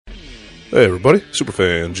Hey everybody,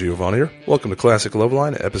 Superfan Giovanni here. Welcome to Classic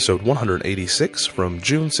Loveline, episode 186 from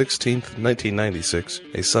June 16th, 1996,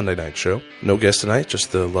 a Sunday night show. No guest tonight,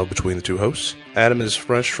 just the love between the two hosts. Adam is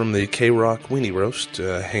fresh from the K-Rock Weenie Roast,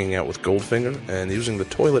 hanging out with Goldfinger, and using the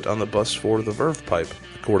toilet on the bus for the Verve Pipe,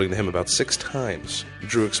 according to him about 6 times.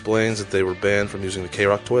 Drew explains that they were banned from using the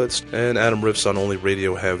K-Rock toilets, and Adam riffs on only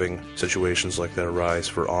radio having situations like that arise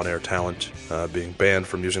for on-air talent being banned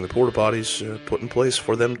from using the porta potties put in place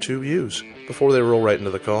for them to use. Before they roll right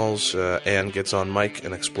into the calls, Ann gets on mic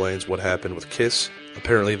and explains what happened with Kiss.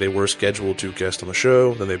 Apparently they were scheduled to guest on the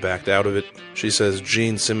show, then they backed out of it. She says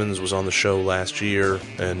Gene Simmons was on the show last year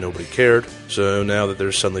and nobody cared, so now that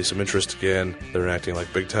there's suddenly some interest again, they're acting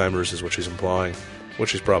like big timers is what she's implying.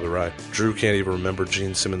 Which she's probably right. Drew can't even remember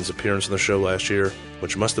Gene Simmons' appearance on the show last year,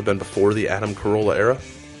 which must have been before the Adam Carolla era.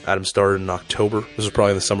 Adam started in October. This was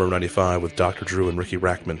probably in the summer of '95 with Dr. Drew and Ricky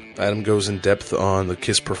Rackman. Adam goes in depth on the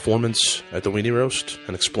Kiss performance at the Weenie Roast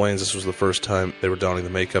and explains this was the first time they were donning the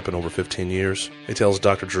makeup in over 15 years. He tells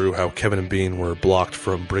Dr. Drew how Kevin and Bean were blocked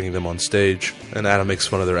from bringing them on stage, and Adam makes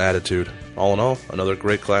fun of their attitude. All in all, another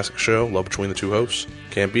great classic show, love between the two hosts.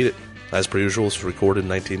 Can't beat it. As per usual, this was recorded in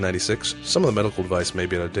 1996. Some of the medical advice may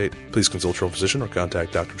be out of date. Please consult your own physician or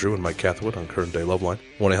contact Dr. Drew and Mike Catherwood on Current Day Loveline.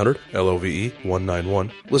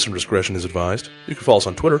 1-800-LOVE-191. Listener discretion is advised. You can follow us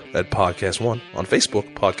on Twitter at Podcast1, on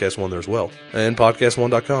Facebook, Podcast1 there as well, and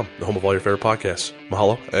Podcast1.com, the home of all your favorite podcasts.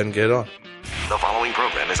 Mahalo, and get it on. The following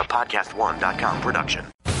program is a Podcast1.com production.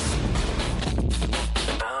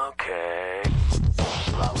 Okay.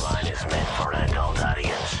 Loveline is meant for an adult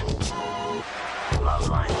audience.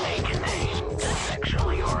 Loveline may contain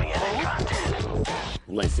sexually oriented content.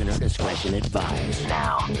 Listener discretion advised.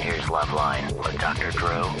 Now, here's Loveline with Dr. Drew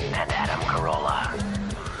and Adam Carolla.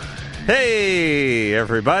 Hey,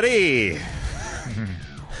 everybody.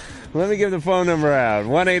 Let me give the phone number out.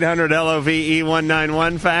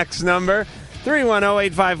 1-800-LOVE-191, fax number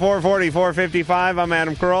 310-854-4455. I'm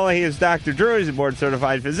Adam Carolla. He is Dr. Drew. He's a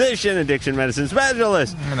board-certified physician, addiction medicine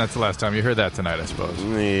specialist. And that's the last time you heard that tonight, I suppose.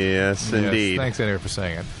 Yes, indeed. Thanks, anyway, for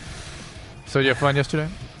saying it. So, did you have fun yesterday?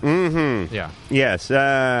 Mm-hmm. Yeah. Yes,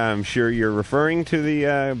 I'm sure you're referring to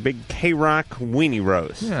the big K-Rock Weenie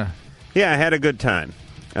Roast. Yeah. Yeah, I had a good time.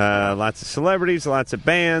 Lots of celebrities, lots of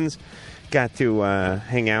bands. Got to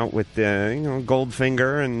hang out with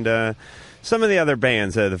Goldfinger and some of the other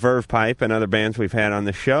bands, the Verve Pipe and other bands we've had on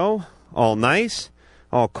the show. All nice,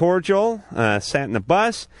 all cordial. Sat in the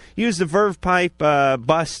bus. Used the Verve Pipe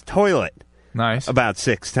bus toilet. Nice. About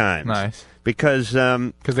 6 times. Nice. Because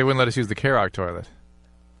they wouldn't let us use the K-Rock toilet.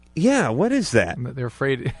 Yeah, what is that? They're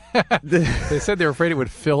afraid. They said they were afraid it would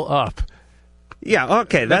fill up. Yeah,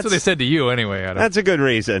 okay. That's what they said to you anyway, Adam. That's a good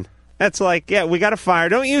reason. That's like, yeah, we got a fire.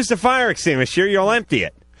 Don't use the fire extinguisher. You'll empty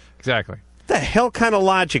it. Exactly. What the hell kind of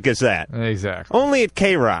logic is that? Exactly. Only at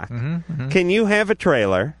K-Rock. Can you have a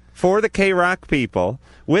trailer for the K-Rock people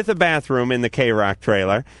with a bathroom in the K-Rock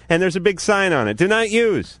trailer, and there's a big sign on it, do not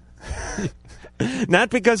use. Not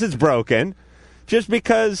because it's broken, just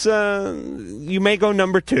because you may go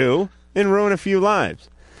number 2 and ruin a few lives.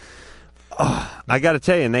 Oh, I got to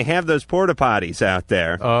tell you, and they have those porta potties out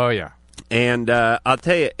there. Oh, yeah. And I'll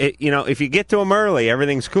tell you, if you get to them early,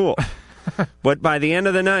 everything's cool. But by the end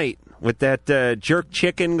of the night, with that jerk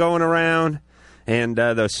chicken going around and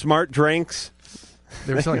those smart drinks.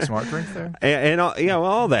 They were selling smart drinks there? And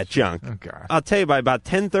all that junk. Oh, God. I'll tell you, by about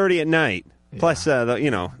 10:30 at night, plus, all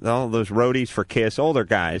those roadies for Kiss, older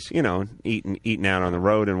guys, eating out on the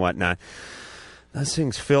road and whatnot. Those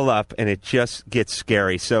things fill up, and it just gets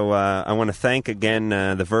scary. So I want to thank, again,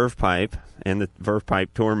 the Verve Pipe and the Verve Pipe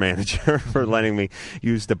tour manager for letting me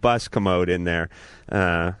use the bus commode in there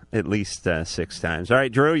at least 6 times. All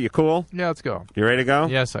right, Drew, you cool? Yeah, let's go. You ready to go?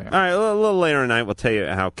 Yes, I am. All right, a little later tonight, we'll tell you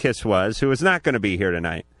how Kiss was, who is not going to be here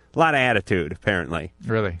tonight. A lot of attitude, apparently.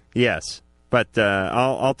 Really? Yes. But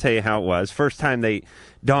I'll tell you how it was. First time they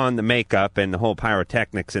donned the makeup and the whole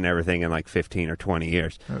pyrotechnics and everything in like 15 or 20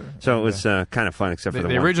 years. So it was kind of fun, except for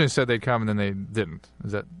They originally said they'd come, and then they didn't.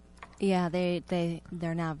 Is that? Yeah,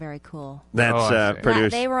 they're now very cool. That's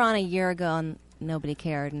produced. They were on a year ago, and nobody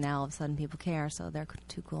cared, and now all of a sudden people care, so they're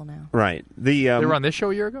too cool now. Right. They were on this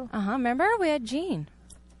show a year ago? Remember? We had Gene.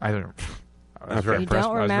 I don't know. I was You very impressed.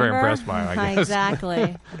 don't I was remember? very impressed by it, I guess.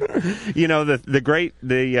 Exactly.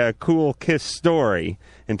 The cool Kiss story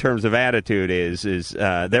in terms of attitude is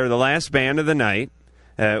they're the last band of the night.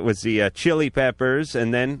 It was the Chili Peppers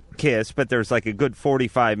and then Kiss, but there's like a good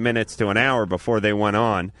 45 minutes to an hour before they went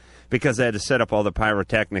on because they had to set up all the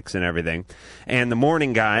pyrotechnics and everything. And the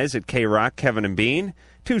morning guys at K-Rock, Kevin and Bean,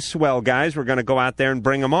 2 swell guys, were going to go out there and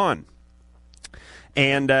bring them on.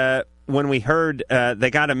 And when we heard they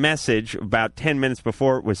got a message about 10 minutes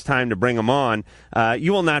before it was time to bring them on,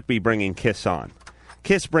 you will not be bringing Kiss on.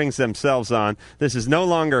 Kiss brings themselves on. This is no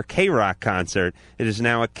longer a K-Rock concert. It is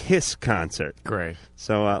now a Kiss concert. Great.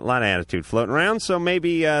 So a lot of attitude floating around. So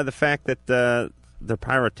maybe the fact that the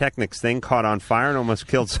pyrotechnics thing caught on fire and almost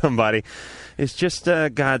killed somebody is just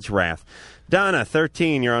God's wrath. Donna,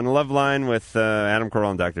 13, you're on the love line with Adam Carolla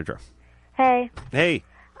and Dr. Drew. Hey. Hey.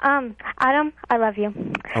 Adam, I love you.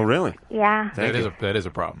 Oh, really? Yeah. That is a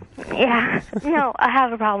problem. Yeah. No, I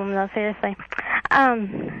have a problem, though, seriously.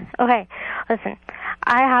 Okay, listen.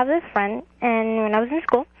 I have this friend, and when I was in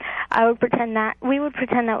school, we would pretend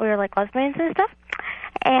that we were, like, lesbians and stuff.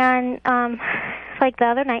 And, like, the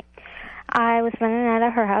other night, I was spending the night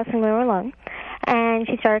at her house, and we were alone, and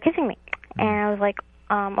she started kissing me. And I was like,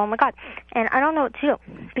 oh, my God. And I don't know what to do,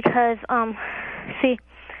 because, see,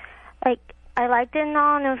 like, I liked it and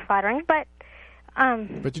all, and it was flattering, but...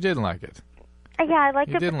 But you didn't like it. Yeah, I liked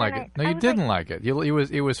it. You didn't like it. No, you didn't like it.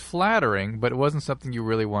 It was flattering, but it wasn't something you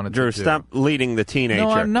really wanted Drew, to do. stop leading the teenager. No,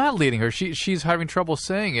 I'm not leading her. She's having trouble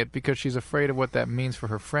saying it because she's afraid of what that means for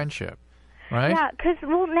her friendship, right? Yeah, because,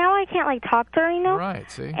 well, now I can't, like, talk to her, you know? Right,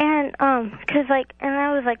 see? And, because, like, and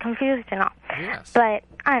I was, like, confused and all. Yes. But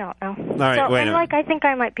I don't know. All right, so, wait a and, minute. like, I think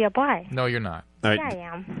I might be a bi. No, you're not. All right.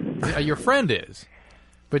 Yeah, I am. Your friend is.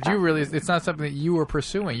 But you really, it's not something that you were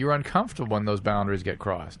pursuing. You're uncomfortable when those boundaries get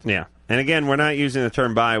crossed. Yeah. And again, we're not using the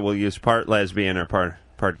term bi. We'll use part lesbian or part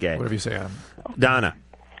gay. Whatever you say, Adam. Donna.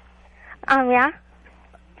 Yeah?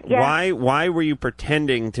 Yeah. Why were you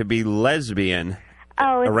pretending to be lesbian It's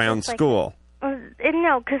around just, like, school?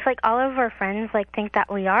 No, because, like, all of our friends, like, think that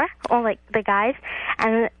we are, or, like, the guys,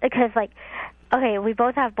 and because, like, okay, we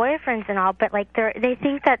both have boyfriends and all, but, like, they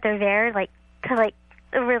think that they're there, like, to, like,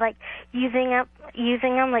 we're, like, using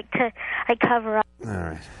them, like, to, like, cover up. All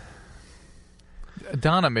right.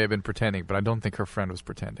 Donna may have been pretending, but I don't think her friend was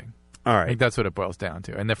pretending. All I right. think that's what it boils down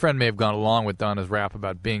to. And the friend may have gone along with Donna's rap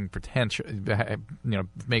about being pretentious,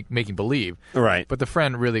 making believe. Right. But the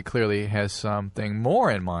friend really clearly has something more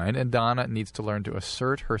in mind, and Donna needs to learn to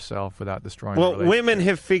assert herself without destroying the Well, relationship. women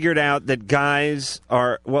have figured out that guys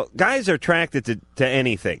are attracted to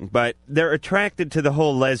anything, but they're attracted to the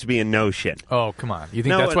whole lesbian notion. Oh, come on. You think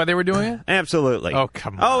No, that's why they were doing it? Absolutely. Oh,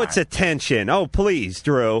 come Oh, on. it's attention. Oh, please,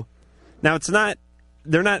 Drew. Now, it's not...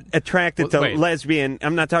 They're not attracted to Wait. lesbian.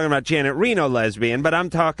 I'm not talking about Janet Reno lesbian, but I'm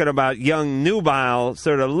talking about young, nubile,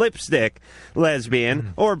 sort of lipstick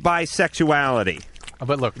lesbian or bisexuality.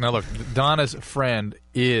 But look, Donna's friend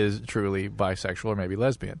is truly bisexual or maybe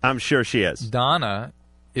lesbian. I'm sure she is. Donna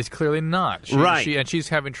is clearly not. Right. And she's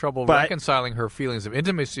having trouble But- reconciling her feelings of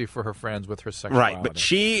intimacy for her friends with her sexuality. Right, but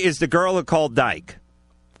she is the girl who called Dyke.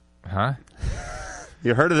 Huh?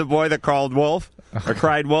 You heard of the boy that called Wolf? Or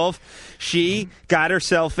cried Wolf? She got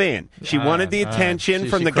herself in. She wanted the attention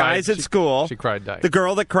from she the cried- guys at she- school. she cried Dyke. The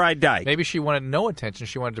girl that cried Dyke. Maybe she wanted no attention.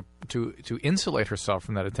 She wanted to insulate herself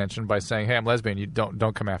from that attention by saying, "Hey, I'm lesbian. You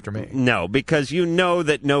don't come after me." No, because you know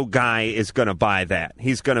that no guy is going to buy that.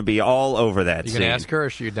 He's going to be all over that You scene. can ask her, or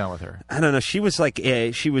is she done with her? I don't know. She was like,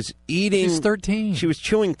 she was eating. She's 13. She was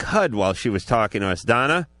chewing cud while she was talking to us.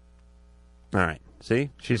 Donna? All right.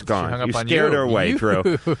 See? She's gone. hung up You on scared you. her away, You.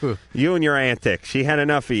 Drew. You and your antics. She had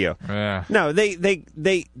enough of you. Yeah. No,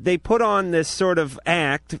 they put on this sort of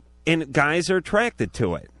act, and guys are attracted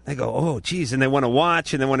to it. They go, oh, geez, and they want to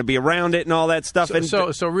watch, and they want to be around it, and all that stuff.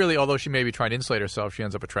 So really, although she may be trying to insulate herself, she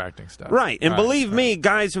ends up attracting stuff. Right, and believe me,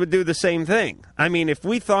 guys would do the same thing. I mean, if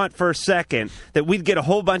we thought for a second that we'd get a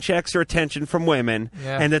whole bunch of extra attention from women,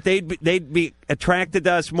 Yeah. and that they'd be attracted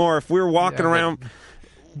to us more if we were walking Yeah, but around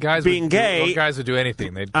guys being would, gay. well, guys would do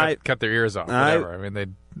anything. They'd cut their ears off, whatever. I mean,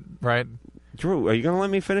 they'd right. Drew, are you going to let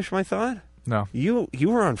me finish my thought? No. You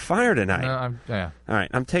were on fire tonight. No, yeah. All right,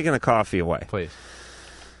 I'm taking the coffee away. Please.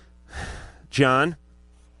 John?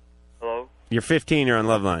 Hello? You're 15, you're on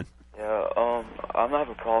Loveline. Yeah, I don't have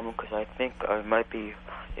a problem because I think I might be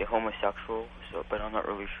a homosexual, but I'm not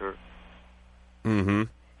really sure. Mm-hmm.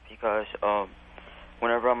 Because,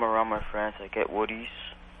 whenever I'm around my friends, I get woodies.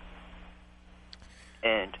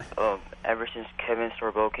 And, ever since Kevin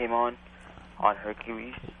Sorbo came on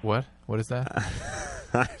Hercules. What? What is that?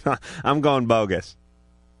 I'm going bogus.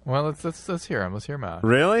 Well, let's hear him. Let's hear him out.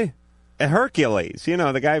 Really? Hercules. You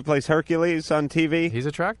know, the guy who plays Hercules on TV? He's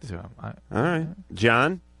attracted to him. All right.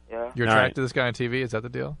 John? Yeah. You're All attracted right. to this guy on TV? Is that the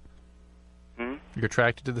deal? Hmm? You're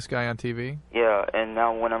attracted to this guy on TV? Yeah, and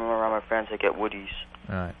now when I'm around my friends, I get woodies.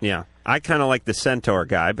 All right. Yeah. I kind of like the Centaur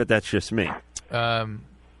guy, but that's just me.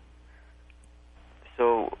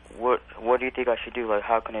 So, what do you think I should do? Like,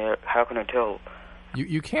 how can I tell?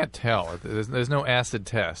 You can't tell. There's no acid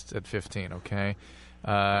test at 15, okay?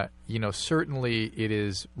 Certainly it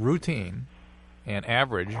is routine and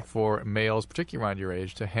average for males, particularly around your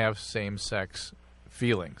age, to have same-sex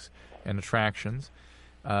feelings and attractions.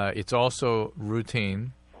 It's also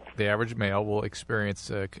routine. The average male will experience,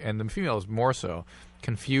 and the females more so,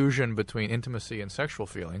 confusion between intimacy and sexual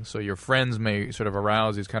feelings. So your friends may sort of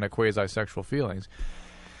arouse these kind of quasi-sexual feelings.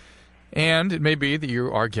 And it may be that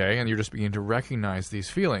you are gay and you're just beginning to recognize these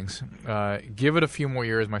feelings. Give it a few more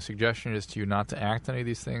years. My suggestion is to you not to act on any of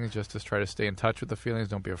these things, just to try to stay in touch with the feelings.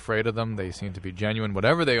 Don't be afraid of them. They seem to be genuine,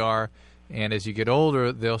 whatever they are. And as you get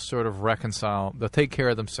older, they'll sort of reconcile. They'll take care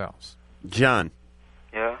of themselves. John.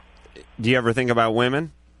 Yeah? Do you ever think about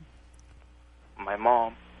women? My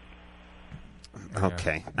mom.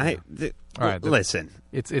 Okay. All right. Listen.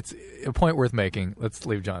 It's a point worth making. Let's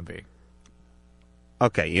leave John be.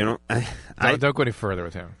 Okay, Don't go any further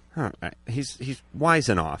with him. All right. He's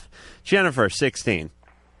wising off. Jennifer, 16.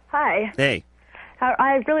 Hi. Hey.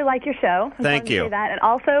 I really like your show. Thank you. Say that. And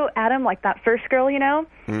also, Adam, like that first girl,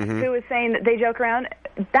 who was saying that they joke around,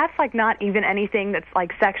 that's like not even anything that's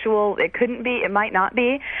like sexual. It couldn't be. It might not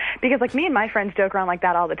be. Because like me and my friends joke around like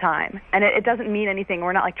that all the time. And it doesn't mean anything.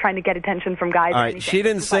 We're not like trying to get attention from guys All or right.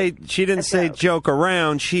 anything. She didn't say joke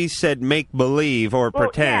around. She said make believe or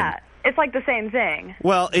pretend. Yeah. It's like the same thing.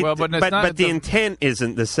 Well, but the intent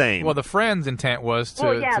isn't the same. Well, the friend's intent was to...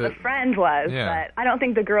 the friend was, but I don't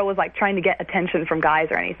think the girl was like trying to get attention from guys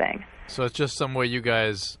or anything. So it's just some way you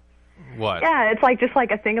guys... What? Yeah, it's like just like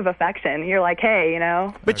a thing of affection. You're like, hey,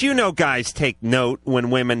 But guys take note when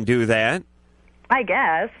women do that. I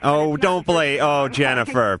guess. Oh, don't play. Oh,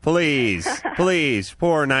 Jennifer, please. Please,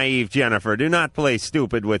 poor naive Jennifer, do not play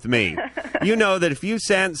stupid with me. You know that if you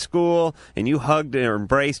sat in school and you hugged or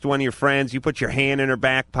embraced one of your friends, you put your hand in her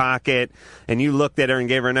back pocket and you looked at her and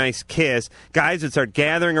gave her a nice kiss, guys would start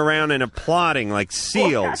gathering around and applauding like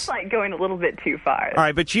seals. Well, that's like going a little bit too far. All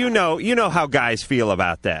right, but you know how guys feel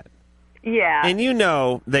about that. Yeah.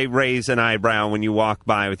 And they raise an eyebrow when you walk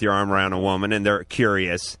by with your arm around a woman and they're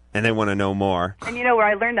curious and they want to know more. And where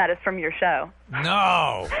I learned that is from your show.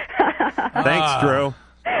 No. Thanks, Drew.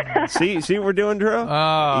 See what we're doing, Drew?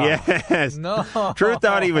 Yes. No. Drew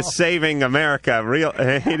thought he was saving America.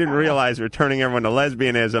 He didn't realize we're turning everyone to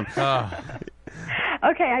lesbianism.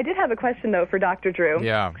 Okay, I did have a question, though, for Dr. Drew.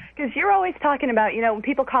 Yeah. Because you're always talking about, when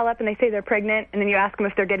people call up and they say they're pregnant, and then you ask them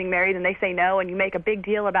if they're getting married, and they say no, and you make a big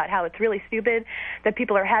deal about how it's really stupid that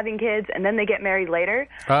people are having kids, and then they get married later.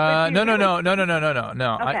 No.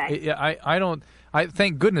 Okay. I don't.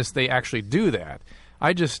 Thank goodness they actually do that.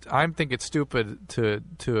 I think it's stupid to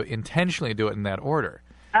intentionally do it in that order.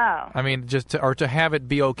 Oh. I mean, to have it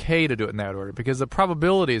be okay to do it in that order, because the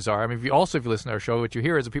probabilities are. I mean, if you listen to our show, what you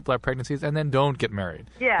hear is that people have pregnancies and then don't get married.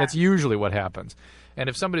 Yeah. That's usually what happens. And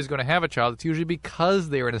if somebody's going to have a child, it's usually because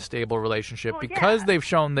they're in a stable relationship, because they've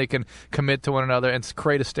shown they can commit to one another and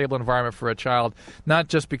create a stable environment for a child, not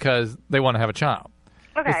just because they want to have a child.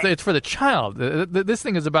 Okay. It's for the child. This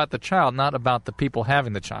thing is about the child, not about the people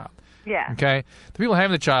having the child. Yeah. Okay? The people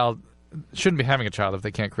having the child shouldn't be having a child if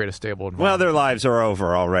they can't create a stable environment. Well, their lives are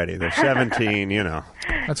over already. They're 17,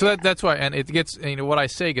 And so that's why, and it gets, what I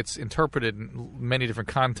say gets interpreted in many different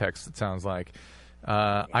contexts, it sounds like.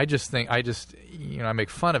 I make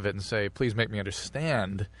fun of it and say, please make me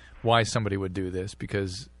understand why somebody would do this,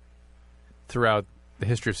 because throughout the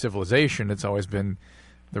history of civilization, it's always been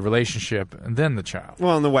the relationship and then the child.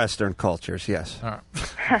 Well, in the Western cultures, yes. All right.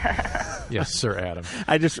 Yes, Sir Adam.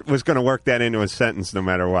 I just was going to work that into a sentence no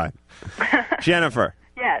matter what. Jennifer.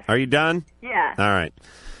 Yes. Are you done? Yeah. All right.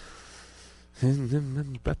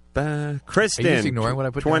 Kristen. Are you just ignoring what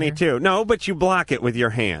I put down 22. here? No, but you block it with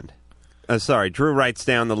your hand. Sorry, Drew writes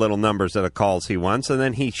down the little numbers of the calls he wants, and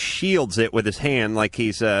then he shields it with his hand like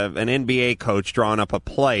he's an NBA coach drawing up a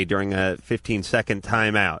play during a 15-second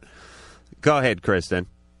timeout. Go ahead, Kristen.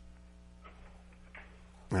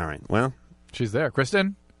 All right, well. She's there.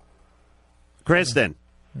 Kristen? Kristen.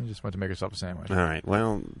 You just went to make herself a sandwich. All right,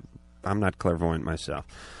 well, I'm not clairvoyant myself.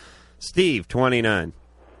 Steve, 29.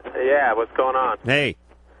 Yeah, what's going on? Hey.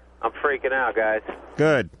 I'm freaking out, guys.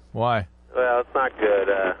 Good. Why? Well, it's not good.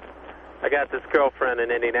 I got this girlfriend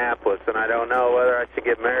in Indianapolis, and I don't know whether I should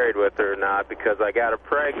get married with her or not because I got her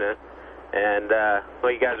pregnant. And,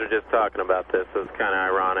 you guys were just talking about this, so it's kind of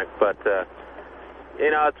ironic. But,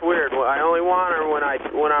 it's weird. I only want her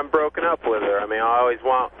when I'm broken up with her. I mean, I always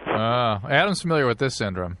want... Adam's familiar with this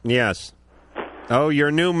syndrome. Yes. Oh, you're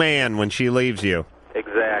a new man when she leaves you.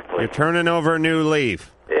 Exactly. You're turning over a new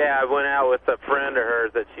leaf. Yeah, I went out with a friend of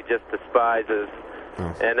hers that she just despises.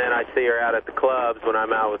 Oh. And then I see her out at the clubs when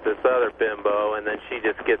I'm out with this other bimbo, and then she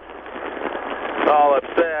just gets all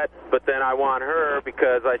upset, but then I want her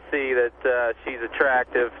because I see that she's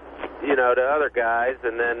attractive, you know, to other guys,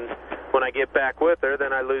 and then when I get back with her,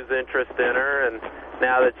 then I lose interest in her, and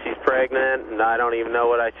now that she's pregnant, and I don't even know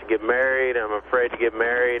what I should get married, I'm afraid to get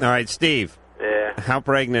married. All right, Steve. Yeah. How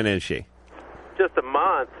pregnant is she? Just a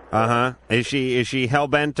month. Uh-huh. Is she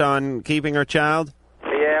hell-bent on keeping her child?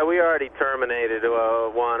 Yeah, we already terminated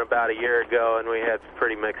one about a year ago, and we had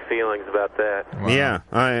pretty mixed feelings about that. Wow. Yeah,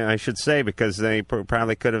 I should say, because they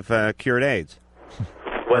probably could have cured AIDS.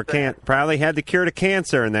 Or probably had the cure to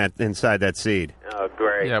cancer inside that seed. Oh,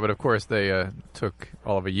 great. Yeah, but of course they took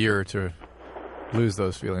all of a year to lose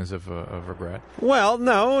those feelings of regret. Well,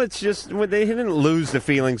 no, it's just they didn't lose the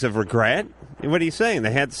feelings of regret. What are you saying?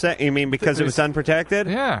 They had sex? You mean because it was unprotected?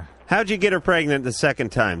 Yeah. How'd you get her pregnant the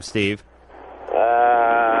second time, Steve?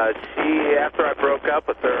 After I broke up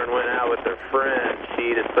with her and went out with her friend,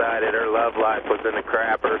 she decided her love life was in the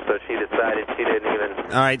crapper, so she decided she didn't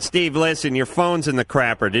even... All right, Steve, listen, your phone's in the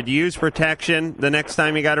crapper. Did you use protection the next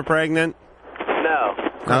time you got her pregnant? No.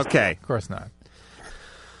 Okay. Of course not.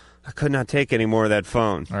 I could not take any more of that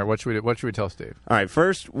phone. All right, what should we tell Steve? All right,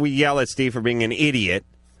 first we yell at Steve for being an idiot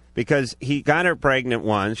because he got her pregnant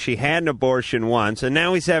once, she had an abortion once, and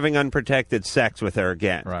now he's having unprotected sex with her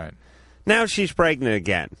again. Right. Now she's pregnant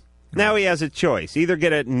again. Now he has a choice. Either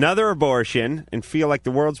get another abortion and feel like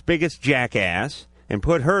the world's biggest jackass and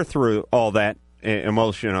put her through all that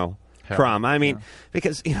emotional trauma. I mean,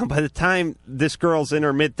 because, you know, by the time this girl's in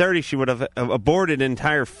her mid-30s, she would have aborted an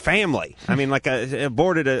entire family. I mean, like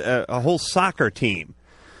aborted a whole soccer team.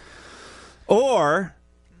 Or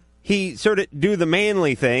he sort of do the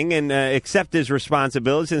manly thing and accept his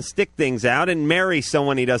responsibilities and stick things out and marry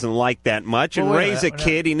someone he doesn't like that much and raise a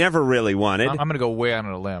kid he never really wanted. I'm going to go way out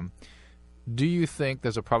on a limb. Do you think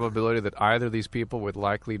there's a probability that either of these people would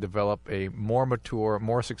likely develop a more mature,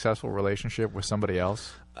 more successful relationship with somebody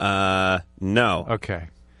else? No. Okay.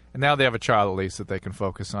 And now they have a child at least that they can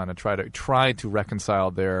focus on and try to reconcile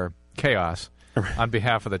their chaos on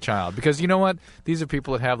behalf of the child. Because you know what? These are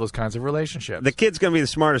people that have those kinds of relationships. The kid's going to be the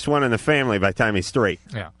smartest one in the family by the time he's 3.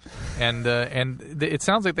 Yeah. And it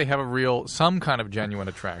sounds like they have some kind of genuine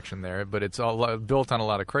attraction there, but it's all built on a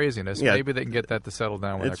lot of craziness. Yeah. Maybe they can get that to settle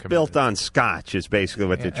down when they're It's committed. built on scotch is basically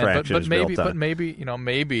what the attraction is built on. But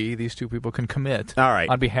maybe these two people can commit all right.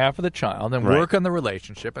 on behalf of the child and work on the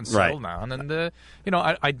relationship and settle down. And,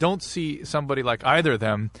 I don't see somebody like either of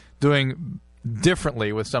them doing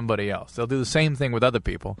differently with somebody else. They'll do the same thing with other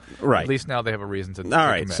people. Right. At least now they have a reason to All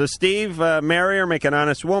right. commit. So, Steve, marry her, make an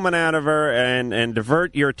honest woman out of her, and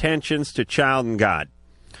divert your attentions to child and God.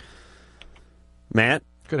 Matt?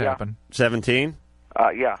 Could happen. 17?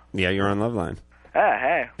 Yeah. Yeah, you're on Love Line.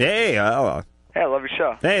 Hey. Hey, hello. Hey, I love your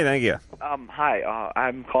show. Hey, thank you. Hi.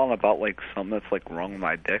 I'm calling about, something that's, wrong with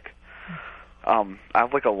my dick. I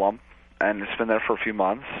have, a lump, and it's been there for a few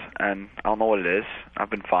months, and I don't know what it is.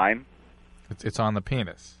 I've been fine. It's on the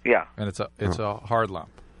penis. Yeah. And it's a hard lump.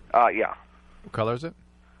 Yeah. What color is it?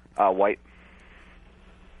 White.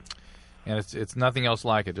 And it's nothing else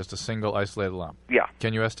like it, just a single isolated lump. Yeah.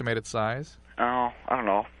 Can you estimate its size? Oh, I don't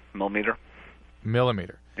know. Millimeter.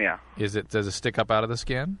 Millimeter. Yeah. Does it stick up out of the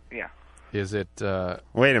skin? Yeah. Is it...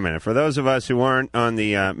 Wait a minute. For those of us who aren't on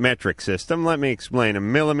the metric system, let me explain. A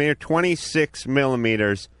millimeter, 26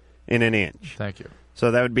 millimeters in an inch. Thank you.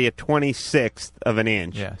 So that would be a 26th of an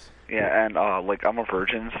inch. Yes. Yeah, and I'm a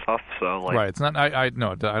virgin and stuff, so right. It's not. I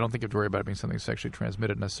don't think you have to worry about it being something sexually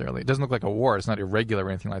transmitted necessarily. It doesn't look like a wart. It's not irregular or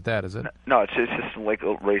anything like that, is it? No, it's just like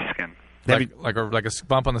a raised skin. Like a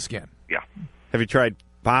bump on the skin. Yeah. Have you tried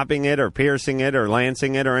popping it or piercing it or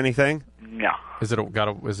lancing it or anything? No. Is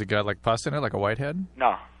it got like pus in it, like a whitehead?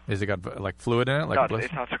 No. Is it got like fluid in it? No,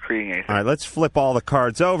 it's not secreting anything. All right, let's flip all the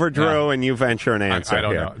cards over, Drew, and you venture an answer. I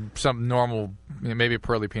don't here. know. Some normal, maybe a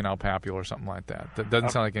pearly penile papule or something like that. That doesn't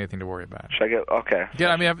sound like anything to worry about. Should I get okay? Yeah,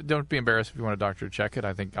 I mean, don't be embarrassed if you want a doctor to check it.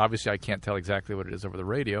 I think obviously I can't tell exactly what it is over the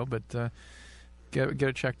radio, but get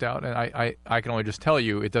it checked out. And I can only just tell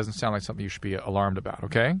you it doesn't sound like something you should be alarmed about.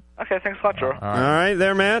 Okay. Okay. Thanks a lot, Drew. All right,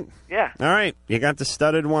 there, Matt. Yeah. All right, you got the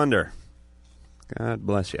studded wonder. God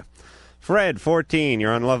bless you. Fred, 14.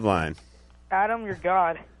 You're on Love Line. Adam, you're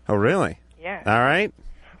God. Oh, really? Yeah. All right.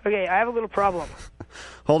 Okay, I have a little problem.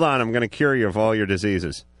 Hold on, I'm going to cure you of all your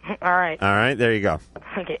diseases. All right. All right, there you go.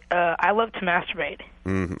 Okay, I love to masturbate.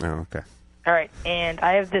 Oh, okay. All right, and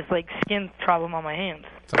I have this, skin problem on my hands.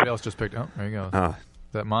 Somebody else just picked. Oh, there you go.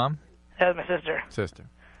 Is that mom? That was my sister. Sister.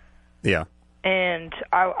 Yeah. And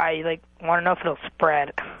I want to know if it'll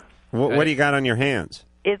spread. What do you got on your hands?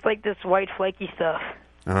 It's like this white flaky stuff.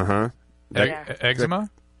 Uh-huh. Eczema?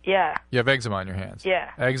 Yeah. You have eczema on your hands.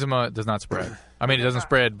 Yeah. Eczema does not spread. I mean, it doesn't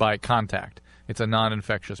spread by contact. It's a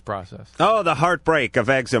non-infectious process. Oh, the heartbreak of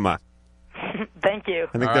eczema. Thank you.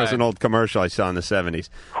 I think that was an old commercial I saw in the 70s.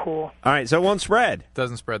 Cool. All right, so it won't spread.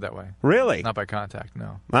 Doesn't spread that way. Really? Not by contact,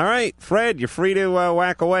 no. All right, Fred, you're free to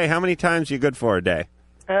whack away. How many times are you good for a day?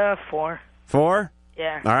 4. 4?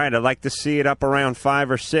 Yeah. All right, I'd like to see it up around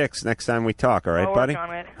 5 or 6 next time we talk. All right, I'll buddy? work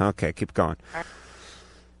on it. Okay, keep going.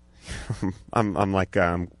 I'm like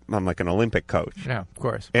an Olympic coach. Yeah, of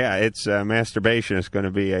course. Yeah, it's masturbation is going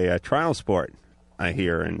to be a trial sport, I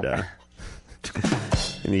hear, and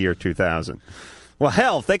in the year 2000. Well,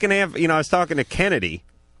 hell, if they can have, I was talking to Kennedy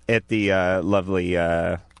at the lovely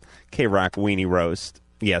K-Rock Weenie Roast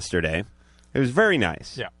yesterday. It was very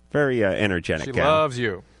nice. Yeah. Very energetic. She gal. loves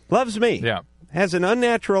you. Loves me. Yeah. Has an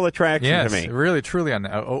unnatural attraction Yes, to me. really, truly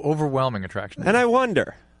overwhelming attraction. And I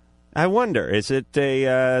wonder, is it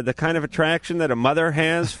the kind of attraction that a mother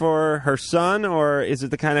has for her son, or is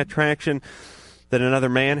it the kind of attraction that another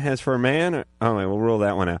man has for a man? Oh, we'll rule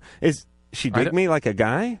that one out. Is she dig me like a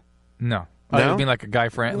guy? No. No? I mean like a guy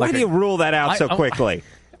friend. Why do you rule that out so quickly?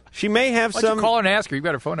 She may have Why some... don't you call her and ask her? You've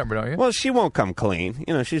got her phone number, don't you? Well, she won't come clean.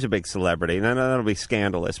 She's a big celebrity. That'll be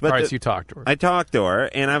scandalous. But All right, so you talked to her. I talked to her,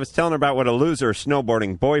 and I was telling her about what a loser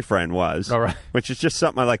snowboarding boyfriend was. All right. Which is just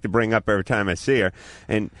something I like to bring up every time I see her.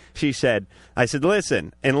 And she said, I said,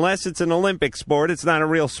 listen, unless it's an Olympic sport, it's not a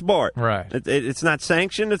real sport. Right. It's not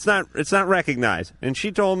sanctioned. It's not recognized. And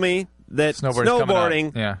she told me that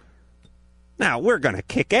snowboarding... Yeah. Now, we're going to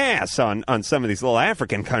kick ass on some of these little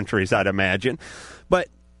African countries, I'd imagine. But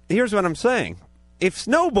here's what I'm saying. If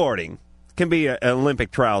snowboarding can be an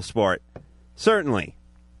Olympic trial sport, certainly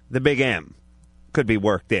the Big M could be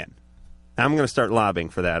worked in. I'm going to start lobbying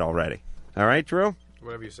for that already. All right, Drew?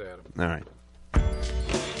 Whatever you say, Adam. All right.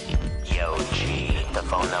 Yo, G. The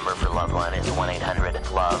phone number for Loveline is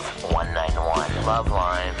 1-800-LOVE-191.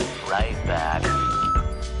 Loveline. Right back.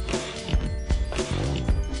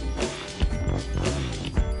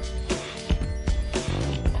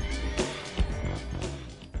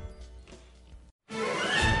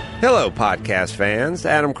 Hello, podcast fans.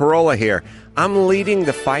 Adam Carolla here. I'm leading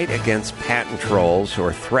the fight against patent trolls who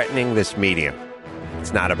are threatening this medium.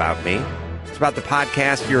 It's not about me. It's about the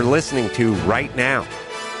podcast you're listening to right now.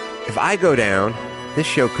 If I go down, this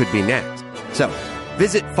show could be next. So,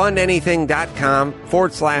 visit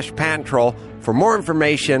fundanything.com/patent troll for more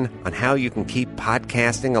information on how you can keep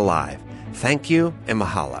podcasting alive. Thank you and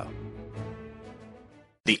mahalo.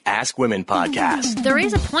 The Ask Women podcast. There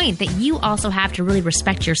is a point that you also have to really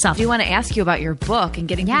respect yourself. I do want to ask you about your book and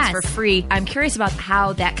getting things for free. I'm curious about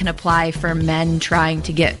how that can apply for men trying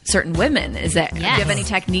to get certain women. Do you have any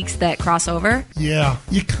techniques that cross over? Yeah,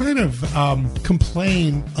 you kind of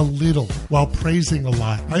complain a little while praising a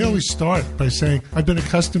lot. I always start by saying, I've been a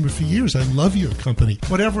customer for years. I love your company,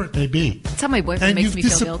 whatever it may be. That's how my boyfriend makes me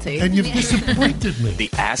feel guilty. And you've disappointed me.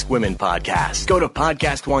 The Ask Women podcast. Go to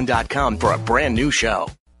podcastone.com for a brand new show.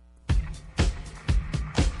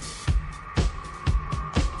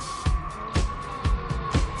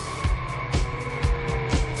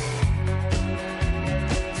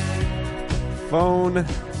 Phone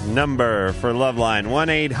number for Loveline,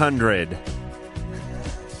 1-800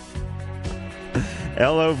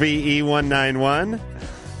 LOVE191.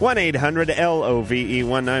 1-800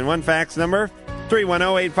 LOVE191. Fax number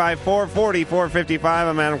 310-854-4455.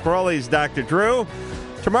 I'm Adam Carolla. He's Dr. Drew.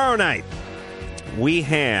 Tomorrow night, we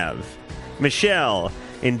have Michelle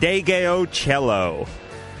Indegeocello.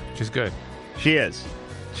 She's good. She is.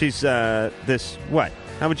 She's this, what?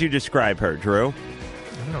 How would you describe her, Drew?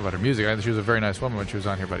 I don't know about her music. She was a very nice woman when she was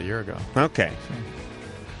on here about a year ago. Okay.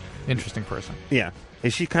 Interesting person. Yeah.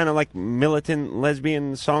 Is she kind of like militant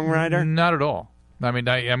lesbian songwriter? Not at all. I mean,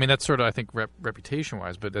 that's sort of, I think,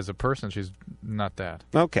 reputation-wise, but as a person, she's not that.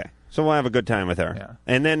 Okay. So we'll have a good time with her. Yeah.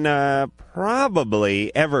 And then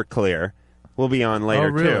probably Everclear will be on later,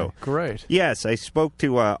 oh, really? too. Great. Yes, I spoke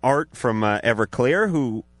to Art from Everclear,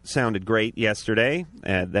 who sounded great yesterday.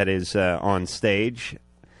 That is on stage.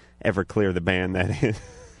 Everclear, the band, that is.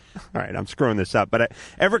 All right, I'm screwing this up. But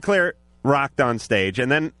Everclear rocked on stage,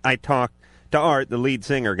 and then I talked to Art, the lead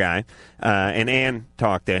singer guy, and Ann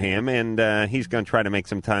talked to him, and he's going to try to make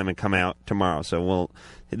some time and come out tomorrow. So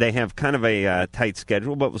they have kind of a tight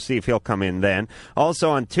schedule, but we'll see if he'll come in then.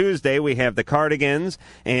 Also on Tuesday, we have the Cardigans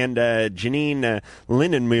and Janine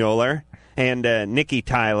Lindenmuller and Nikki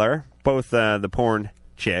Tyler, both the porn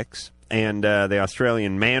chicks, and the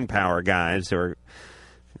Australian Manpower guys who are,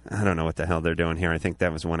 I don't know what the hell they're doing here. I think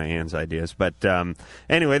that was one of Ann's ideas. But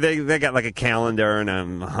anyway, they got like a calendar and a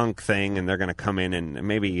hunk thing, and they're going to come in and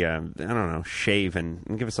maybe, I don't know, shave and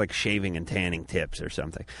give us like shaving and tanning tips or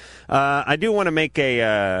something. I do want to make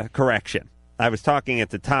a correction. I was talking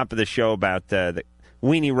at the top of the show about the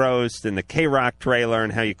Weenie Roast and the K-Rock trailer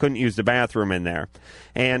and how you couldn't use the bathroom in there.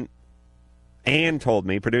 And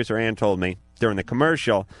producer Ann told me during the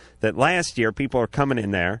commercial that last year people are coming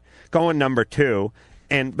in there, going number 2,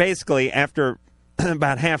 and basically after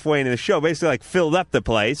about halfway into the show, basically like filled up the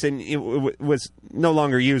place, and it was no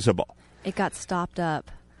longer usable. It got stopped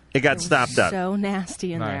up. It got stopped up. So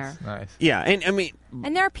nasty in there. Nice. Yeah, and I mean...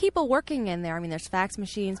 And there are people working in there. I mean, there's fax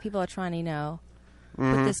machines. People are trying to,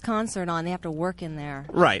 put this concert on. They have to work in there.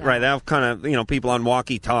 Right. They have kind of, people on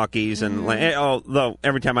walkie-talkies. And although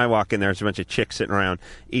every time I walk in there, there's a bunch of chicks sitting around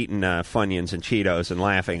eating Funyuns and Cheetos and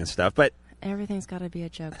laughing and stuff. But everything's got to be a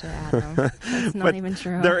joke to Adam. That's not even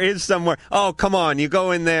true. There is somewhere. Oh, come on. You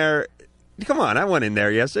go in there. Come on. I went in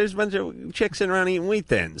there yesterday. There's a bunch of chicks sitting around eating Wheat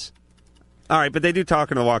Thins. All right, but they do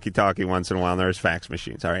talk in the walkie-talkie once in a while, and there's fax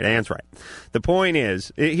machines. All right, Ann's right. The point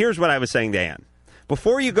is, here's what I was saying to Ann.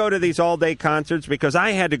 Before you go to these all-day concerts, because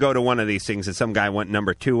I had to go to one of these things that some guy went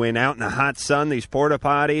number 2 in, out in the hot sun, these porta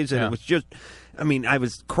potties, and it was just, I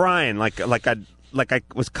was crying like I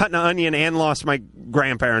was cutting an onion and lost my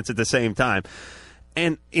grandparents at the same time.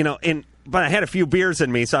 And, but I had a few beers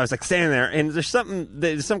in me, so I was like standing there, and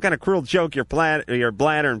there's some kind of cruel joke your bladder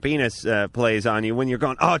and penis plays on you when you're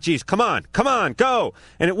going, oh, geez, come on, go.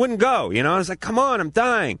 And it wouldn't go, I was like, come on, I'm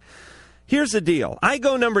dying. Here's the deal. I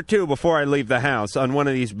go number 2 before I leave the house on one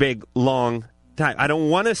of these big, long time. I don't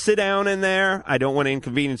want to sit down in there. I don't want to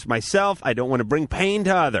inconvenience myself. I don't want to bring pain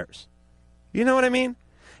to others. You know what I mean?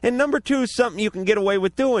 And number 2 is something you can get away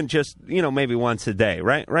with doing just, maybe once a day,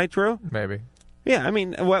 right? Right, Drew? Maybe. Yeah, I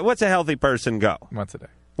mean, what's a healthy person go? Once a day.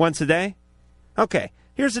 Once a day? Okay,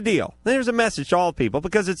 here's the deal. There's a message to all people,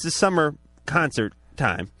 because it's the summer concert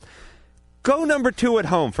time. Go number 2 at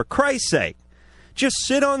home, for Christ's sake. Just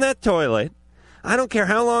sit on that toilet. I don't care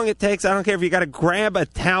how long it takes. I don't care if you got to grab a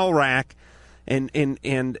towel rack and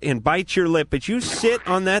bite your lip, but you sit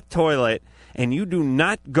on that toilet and you do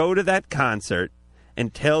not go to that concert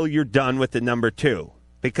until you're done with the number 2.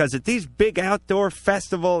 Because at these big outdoor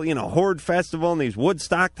festival, Horde Festival and these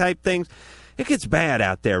Woodstock type things, it gets bad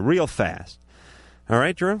out there real fast. All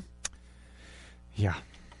right, Drew? Yeah.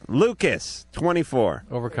 Lucas, 24.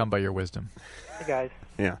 Overcome by your wisdom. Hey, guys.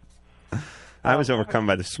 Yeah. I was overcome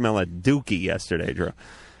by the smell of dookie yesterday, Drew.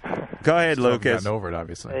 Go ahead, Still Lucas. Gotten over it,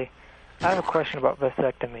 obviously. Hey, I have a question about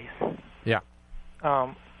vasectomies. Yeah.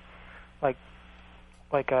 How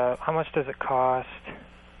much does it cost?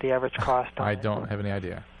 The average cost? I don't have any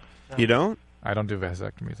idea. No. You don't? I don't do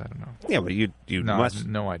vasectomies. I don't know. Yeah, but you must. I have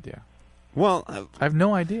no idea. Well, I have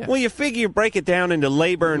no idea. Well, you figure you break it down into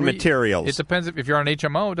labor and materials. It depends. If you're on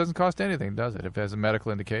HMO, it doesn't cost anything, does it? If it has a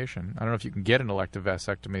medical indication. I don't know if you can get an elective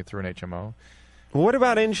vasectomy through an HMO. Well, what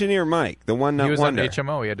about Engineer Mike, the one that He was wonder? on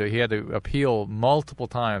HMO. He had to appeal multiple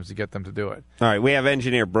times to get them to do it. All right, we have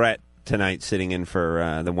Engineer Brett tonight sitting in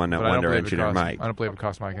for the one that wonder, Engineer Mike. I don't believe it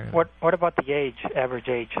costs Mike anything. What about the age, average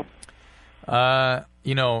age?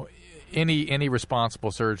 Any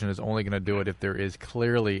responsible surgeon is only going to do it if there is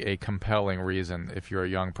clearly a compelling reason. If you're a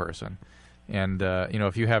young person, and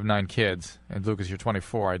if you have 9 kids, and Lucas, you're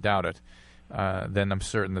 24, I doubt it. Then I'm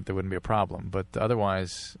certain that there wouldn't be a problem. But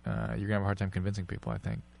otherwise, you're going to have a hard time convincing people, I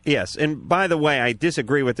think. Yes, and by the way, I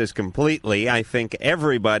disagree with this completely. I think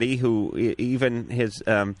everybody who even his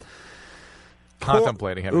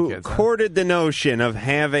contemplating having kids, courted the notion of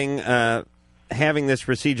having this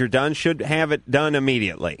procedure done should have it done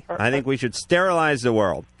immediately. I think we should sterilize the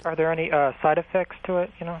world. Are there any side effects to it?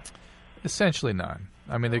 Essentially none.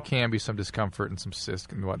 I mean, there can be some discomfort and some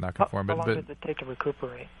cysts and whatnot can form. How long does it take to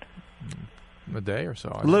recuperate? A day or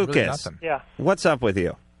so. Lucas, really yeah. What's up with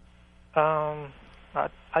you? I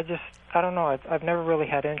don't know. I've never really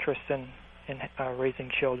had interest in raising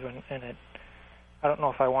children, and I don't know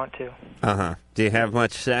if I want to. Uh-huh. Do you have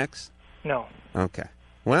much sex? No. Okay.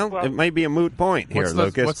 Well, it might be a moot point here,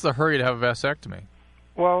 Lucas. What's the hurry to have a vasectomy?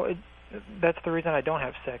 Well, that's the reason I don't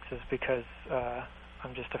have sex is because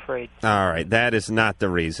I'm just afraid. All right. That is not the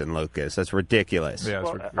reason, Lucas. That's ridiculous. Yeah,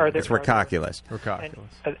 it's ridiculous.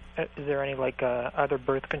 Is there any other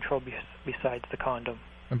birth control besides the condom?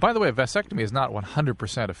 And by the way, vasectomy is not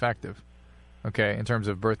 100% effective, okay, in terms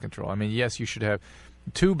of birth control. I mean, yes, you should have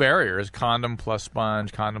 2 barriers, condom plus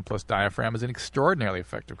sponge, condom plus diaphragm is an extraordinarily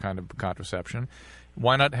effective kind of contraception.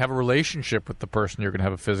 Why not have a relationship with the person you're going to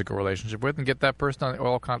have a physical relationship with and get that person on the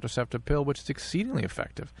oral contraceptive pill, which is exceedingly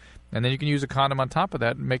effective. And then you can use a condom on top of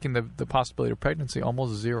that, making the possibility of pregnancy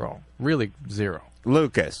almost zero. Really zero.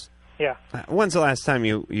 Lucas. Yeah. When's the last time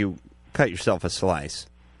you cut yourself a slice?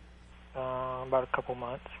 About a couple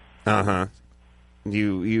months. Uh-huh.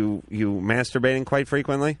 You masturbating quite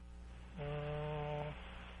frequently?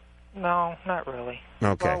 No, not really.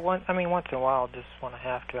 Okay. Well, once in a while, just when I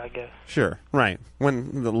have to, I guess. Sure, right,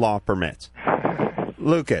 when the law permits.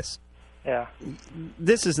 Lucas. Yeah.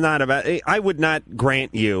 This is not about... I would not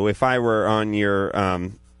grant you, if I were on your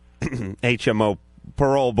HMO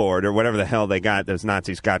parole board or whatever the hell those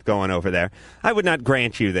Nazis got going over there, I would not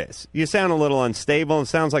grant you this. You sound a little unstable and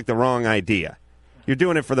sounds like the wrong idea. You're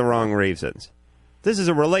doing it for the wrong reasons. This is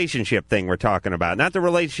a relationship thing we're talking about. Not the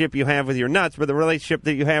relationship you have with your nuts, but the relationship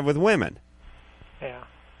that you have with women. Yeah.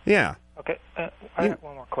 Yeah. Okay, I have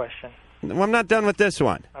one more question. Well, I'm not done with this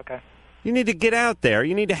one. Okay. You need to get out there.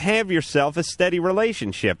 You need to have yourself a steady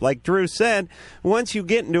relationship. Like Drew said, once you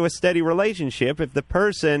get into a steady relationship, if the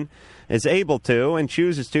person is able to and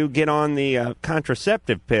chooses to get on the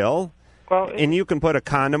contraceptive pill, and you can put a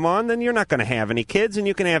condom on, then you're not going to have any kids, and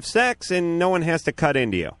you can have sex, and no one has to cut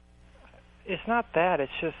into you. It's not that.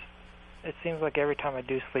 It's just, it seems like every time I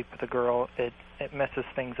do sleep with a girl, it messes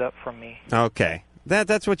things up for me. Okay.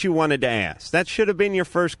 That's what you wanted to ask. That should have been your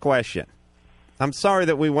first question. I'm sorry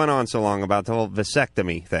that we went on so long about the whole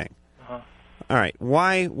vasectomy thing. Uh-huh. All right.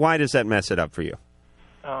 Why does that mess it up for you?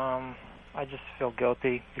 I just feel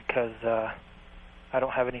guilty because I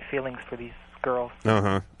don't have any feelings for these girls.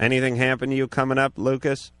 Uh-huh. Anything happen to you coming up,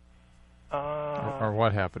 Lucas? Or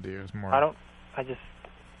what happened to you is more...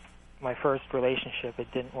 My first relationship,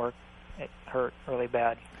 it didn't work. It hurt really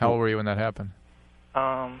bad. How old were you when that happened?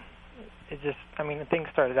 Things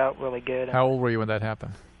started out really good. How old were you when that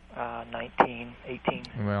happened? 19, 18.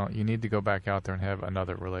 Well, you need to go back out there and have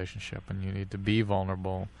another relationship, and you need to be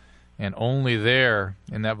vulnerable. And only there,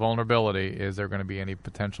 in that vulnerability, is there going to be any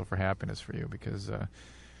potential for happiness for you, because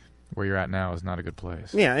where you're at now is not a good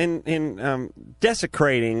place. Yeah, in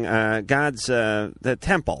desecrating God's the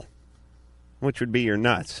temple, which would be your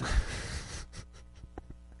nuts.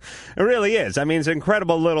 It really is. I mean, it's an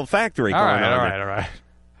incredible little factory going on. All right.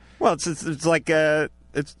 Well, it's like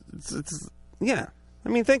it's yeah. I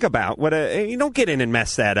mean, think about what you don't get in and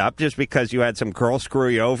mess that up just because you had some girl screw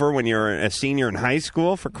you over when you're a senior in high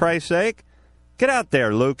school, for Christ's sake. Get out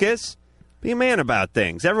there, Lucas. Be a man about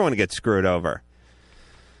things. Everyone gets screwed over.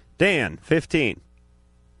 Dan, 15.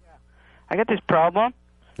 I got this problem.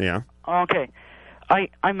 Yeah. Okay. I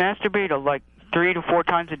masturbate like 3 to 4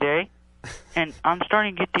 times a day, and I'm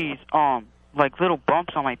starting to get these like little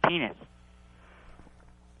bumps on my penis.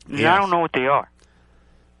 Yes. I don't know what they are.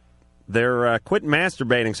 They're quit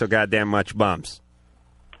masturbating so goddamn much bumps.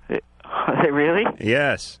 Are they really?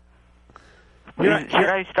 Yes. Should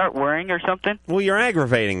I start worrying or something? Well, you're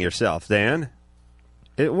aggravating yourself, Dan.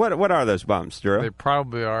 What are those bumps, Drew? They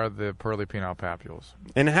probably are the pearly penile papules.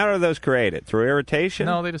 And how are those created? Through irritation?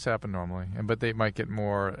 No, they just happen normally. But they might get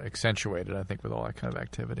more accentuated, I think, with all that kind of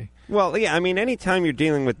activity. Well, yeah, I mean, anytime you're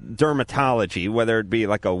dealing with dermatology, whether it be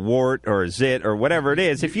like a wart or a zit or whatever it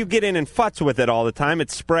is, if you get in and futz with it all the time,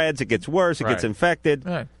 it spreads, it gets worse, it gets infected,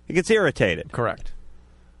 it gets irritated. Correct.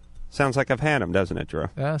 Sounds like I've had them, doesn't it, Drew?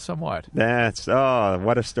 Somewhat.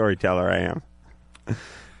 What a storyteller I am.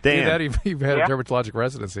 Dan. You've had a dermatologic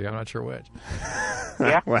residency. I'm not sure which.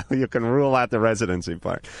 Yeah. Well, you can rule out the residency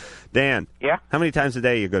part. Dan. Yeah. How many times a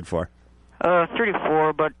day are you good for? 3 to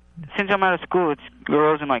 4, but since I'm out of school, it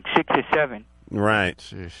grows in like 6 to 7. Right.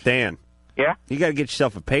 Jeez. Dan. Yeah. You got to get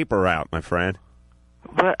yourself a paper route, my friend.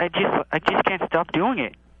 But I just can't stop doing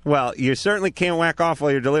it. Well, you certainly can't whack off while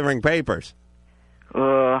you're delivering papers.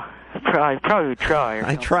 Probably would try.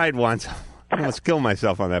 I tried once. I almost killed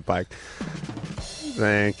myself on that bike.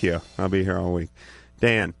 Thank you. I'll be here all week.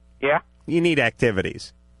 Dan. Yeah? You need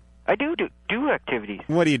activities. I do activities.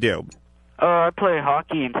 What do you do? I play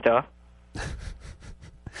hockey and stuff.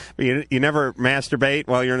 You never masturbate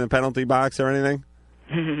while you're in the penalty box or anything?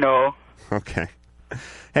 No. Okay.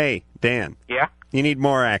 Hey, Dan. Yeah? You need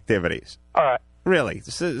more activities. All right. Really,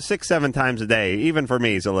 6, 7 times a day, even for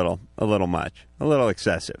me, is a little much, a little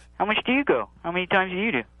excessive. How much do you go? How many times do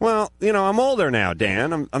you do? Well, I'm older now,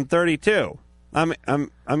 Dan. I'm 32. I'm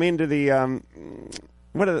into the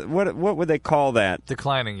what would they call that?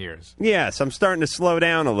 Declining years. Yes, I'm starting to slow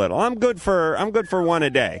down a little. I'm good for one a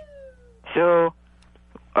day. So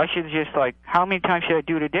I should just how many times should I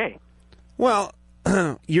do it a day? Well,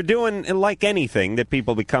 you're doing like anything that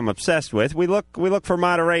people become obsessed with. We look for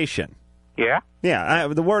moderation. Yeah? Yeah,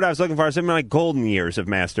 the word I was looking for is in my golden years of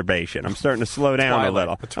masturbation. I'm starting to slow down a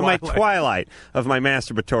little. My twilight of my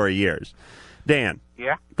masturbatory years. Dan.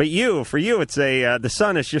 Yeah? But for you, it's the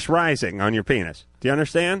sun is just rising on your penis. Do you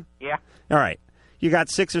understand? Yeah. All right. You got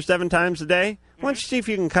 6 or 7 times a day? Why don't you see if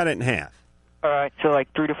you can cut it in half? All right, so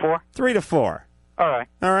 3 to 4? 3 to 4. All right.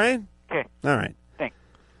 All right? Okay. All right. Thanks.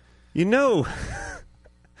 You're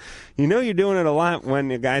doing it a lot when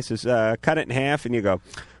the guy says, cut it in half, and you go,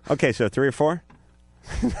 Okay, so 3 or 4?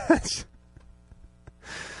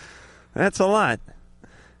 That's a lot.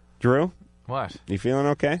 Drew? What? You feeling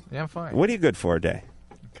okay? Yeah, I'm fine. What are you good for a day?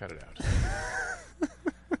 Cut it out.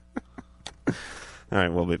 All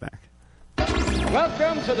right, we'll be back.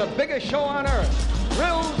 Welcome to the biggest show on earth.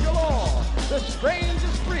 Thrills galore. The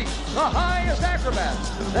strangest freaks. The highest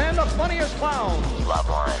acrobats. And the funniest clowns.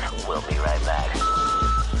 Loveline. We'll be right back.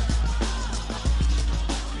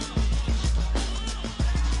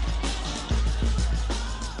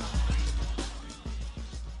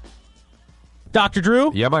 Dr.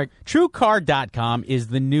 Drew? Yeah, Mike. TrueCar.com is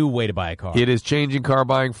the new way to buy a car. It is changing car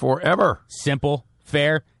buying forever. Simple,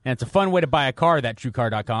 fair, and it's a fun way to buy a car, that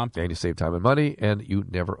TrueCar.com. And you save time and money, and you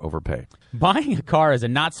never overpay. Buying a car is a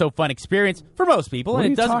not-so-fun experience for most people, What and are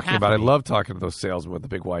it you doesn't talking have about? to I be. love talking to those salesmen with the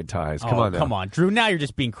big wide ties. Come on now. Come on, Drew. Now you're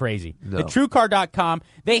just being crazy. No. The TrueCar.com,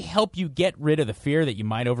 they help you get rid of the fear that you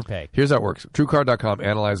might overpay. Here's how it works. TrueCar.com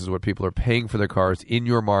analyzes what people are paying for their cars in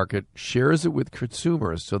your market, shares it with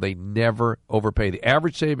consumers so they never overpay. The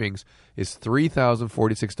average savings is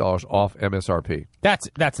 $3,046 off MSRP.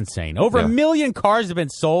 That's insane. Over 1 million cars have been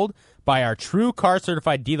sold by our True Car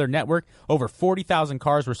Certified Dealer Network. Over 40,000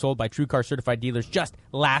 cars were sold by True Car Certified Dealers just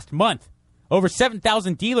last month. Over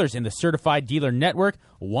 7,000 dealers in the Certified Dealer Network.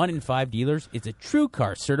 1 in 5 dealers is a True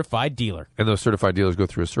Car Certified Dealer. And those certified dealers go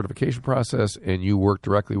through a certification process, and you work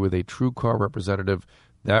directly with a True Car representative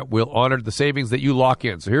that will honor the savings that you lock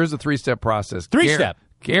in. So here's the 3-step process. 3-step.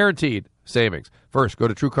 Guaranteed savings. First, go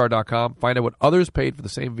to TrueCar.com. Find out what others paid for the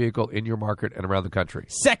same vehicle in your market and around the country.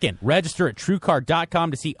 Second, register at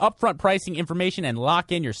TrueCar.com to see upfront pricing information and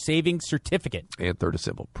lock in your savings certificate. And third is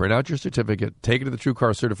simple. Print out your certificate, take it to the True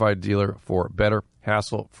Car Certified Dealer for a better,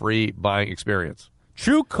 hassle-free buying experience.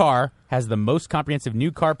 True Car has the most comprehensive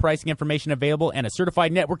new car pricing information available and a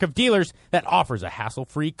certified network of dealers that offers a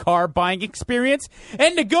hassle-free car buying experience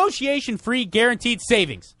and negotiation-free guaranteed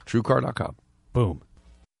savings. TrueCar.com. Boom.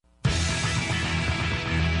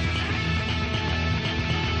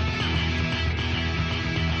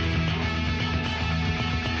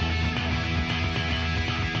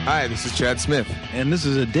 Hi, this is Chad Smith. And this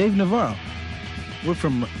is Dave Navarro. We're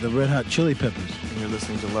from the Red Hot Chili Peppers. And you're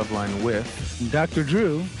listening to Loveline with Dr.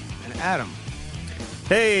 Drew and Adam.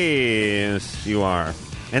 Hey, yes, you are.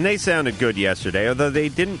 And they sounded good yesterday, although they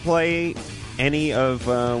didn't play any of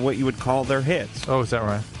what you would call their hits. Oh, is that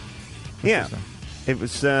right? Yeah. It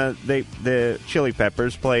was the Chili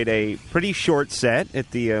Peppers played a pretty short set at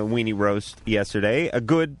the Weenie Roast yesterday. A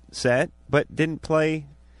good set, but didn't play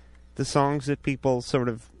the songs that people sort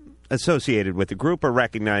of associated with the group or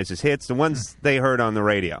recognized as hits, the ones they heard on the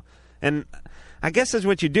radio. And I guess that's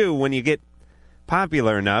what you do when you get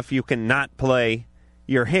popular enough. You can not play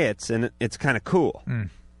your hits, and it's kind of cool.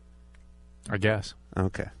 I guess.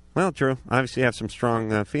 Okay. Well, Drew, obviously you have some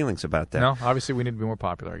strong feelings about that. No, obviously we need to be more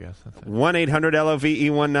popular, I guess. That's it.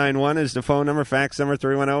 1-800-LOVE-191 is the phone number. Fax number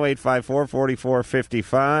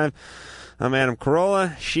 310-854-4455. I'm Adam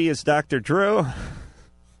Carolla. She is Dr. Drew.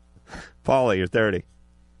 Paula, you're 30.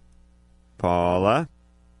 Paula?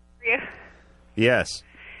 Yeah. Yes.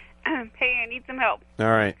 Hey, I need some help. All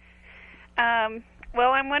right.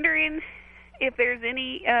 Well, I'm wondering if there's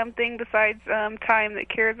any thing besides time that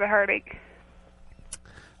cures a heartache.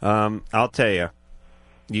 I'll tell you.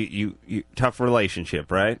 You tough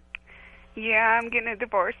relationship, right? Yeah, I'm getting a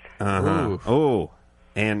divorce. Uh-huh. Oh.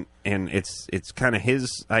 And it's kind of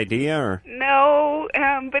his idea, or? No,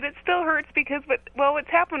 but it still hurts because, what's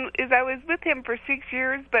happened is I was with him for 6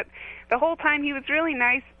 years, but the whole time he was really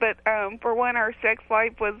nice, but for one, our sex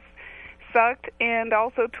life sucked, and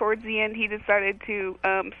also towards the end he decided to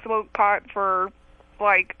smoke pot for,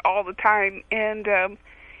 all the time, and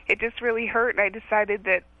it just really hurt, and I decided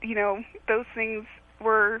that, those things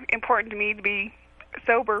were important to me, to be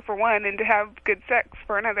sober for one, and to have good sex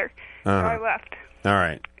for another, so I left. All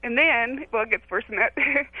right. And then, well, it gets worse than that.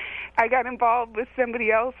 I got involved with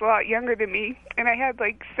somebody else a lot younger than me, and I had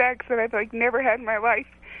sex that I've never had in my life.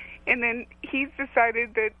 And then he's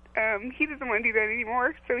decided that he doesn't want to do that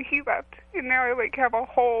anymore, so he left. And now I have a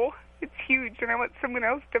hole. It's huge, and I want someone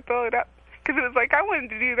else to fill it up. Because it was I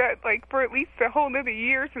wanted to do that for at least a whole another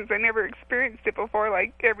year, since I never experienced it before,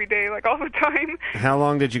 every day, all the time. How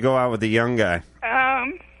long did you go out with the young guy?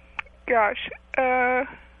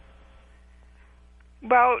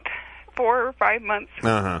 About 4 or 5 months.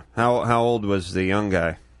 Uh-huh. How old was the young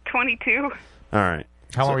guy? 22. All right.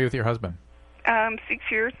 How long were you with your husband? 6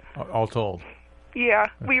 years. All told. Yeah,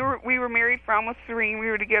 we were married for almost 3, and we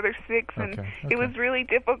were together 6, and it was really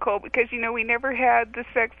difficult because we never had the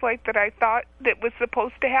sex life that I thought that was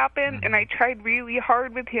supposed to happen, and I tried really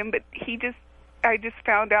hard with him, but he just I just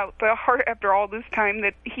found out after all this time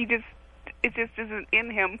that it just isn't in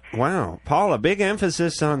him. Wow, Paula, big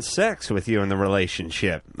emphasis on sex with you in the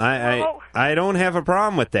relationship. I don't have a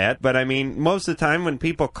problem with that, but I mean, most of the time when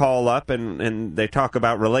people call up and they talk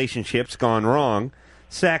about relationships gone wrong,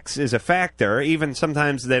 sex is a factor. Even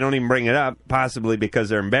sometimes they don't even bring it up, possibly because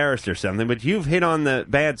they're embarrassed or something. But you've hit on the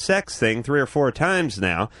bad sex thing 3 or 4 times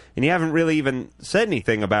now, and you haven't really even said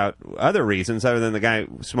anything about other reasons other than the guy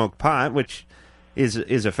who smoked pot, which is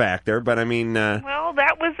a factor. But I mean, well,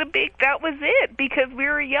 that was it, because we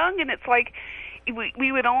were young, and it's like he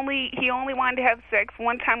only wanted to have sex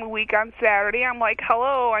one time a week on Saturday. I'm like,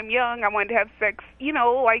 hello, I'm young, I wanted to have sex,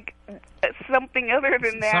 like something other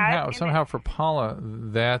than that. Somehow for Paula,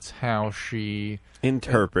 that's how she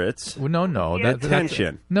interprets. No,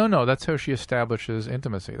 tension. That's how she establishes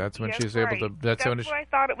intimacy. That's when she's able to. That's what I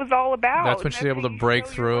thought it was all about. That's when she's able to break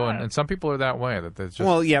through, and some people are that way. That just,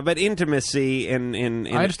 well, yeah, but intimacy and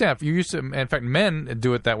I understand. If you used to, in fact, men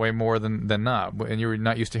do it that way more than not, and you're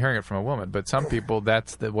not used to hearing it from a woman. But some people,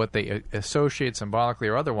 that's what they associate symbolically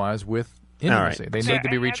or otherwise with intimacy. Right. They need to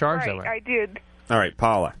be recharged that way. I did. All right,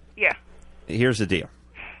 Paula. Yeah. Here's the deal.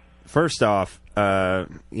 First off, going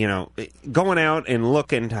out and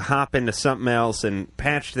looking to hop into something else and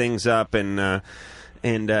patch things up and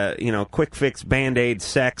quick fix Band-Aid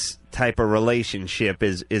sex type of relationship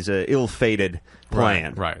is a ill-fated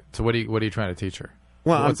plan. Right. So what are you trying to teach her?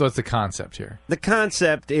 Well, what's the concept here? The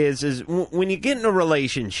concept is when you get in a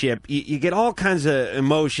relationship, you get all kinds of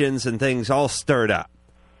emotions and things all stirred up.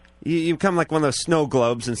 You become like one of those snow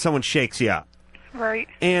globes and someone shakes you up. Right.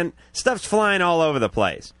 And stuff's flying all over the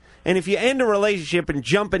place. And if you end a relationship and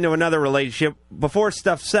jump into another relationship before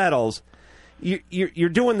stuff settles, you're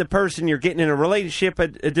doing the person you're getting in a relationship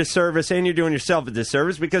a disservice, and you're doing yourself a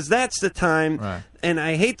disservice, because that's the time, right. And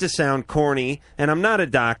I hate to sound corny, and I'm not a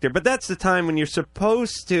doctor, but that's the time when you're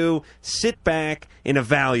supposed to sit back and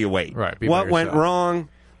evaluate. Right, what went wrong.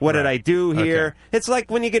 What did I do here? Okay. It's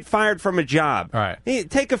like when you get fired from a job. Right.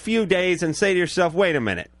 Take a few days and say to yourself, wait a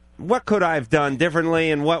minute. What could I have done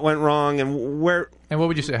differently, and what went wrong, and where? And what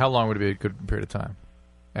would you say? How long would it be a good period of time,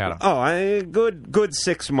 Adam? Oh, good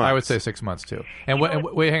 6 months. I would say 6 months too. And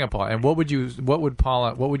wait, hang on, Paula. And what would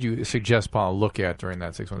you suggest Paula look at during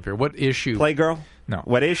that 6 month period? What issue? Playgirl? No.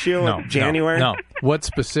 What issue? No. January? No. What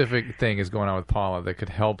specific thing is going on with Paula that could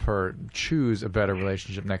help her choose a better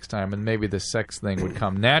relationship next time? And maybe the sex thing would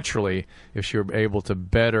come naturally if she were able to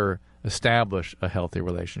better establish a healthy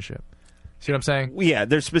relationship. See what I'm saying? Yeah,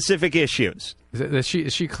 there's specific issues.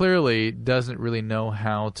 She clearly doesn't really know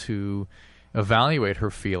how to evaluate her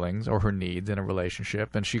feelings or her needs in a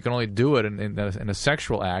relationship, and she can only do it in a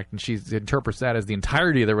sexual act, and she interprets that as the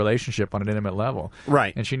entirety of the relationship on an intimate level.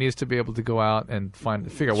 Right. And she needs to be able to go out and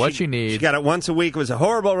figure out what she needs. She got it once a week. It was a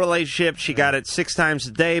horrible relationship. She got it 6 times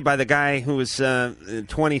a day by the guy who was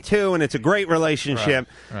 22, and it's a great relationship.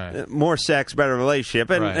 Right. More sex, better relationship.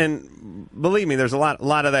 And believe me, there's a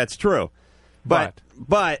lot of that's true. But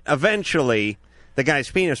eventually, the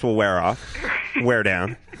guy's penis will wear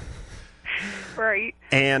down. Right.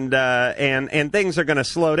 And things are going to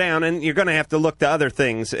slow down, and you're going to have to look to other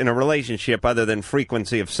things in a relationship other than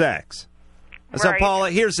frequency of sex. So, Right.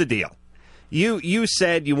 Paula, here's the deal. You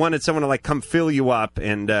said you wanted someone to like come fill you up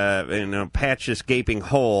and patch this gaping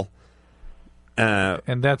hole.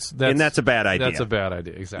 And that's a bad idea. That's a bad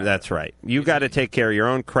idea, exactly. That's right. You got to take care of your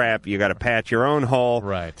own crap. You got to patch your own hole.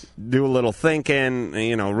 Right. Do a little thinking.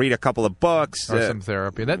 Read a couple of books Or some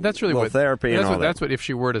therapy. That's really what therapy. That's what if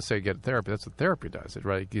she were to say get therapy. That's what therapy does. It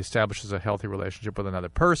right. It establishes a healthy relationship with another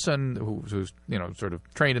person who's sort of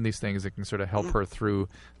trained in these things. It can sort of help her through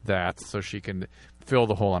that, so she can fill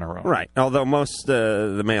the hole on her own. Right. Although most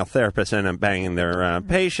the male therapists end up banging their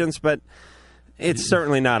patients, but it's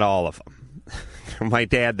certainly not all of them. My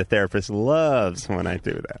dad, the therapist, loves when I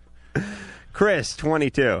do that. Chris,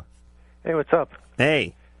 22. Hey, what's up?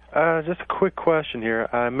 Hey. Just a quick question here.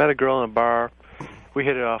 I met a girl in a bar. We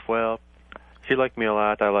hit it off well. She liked me a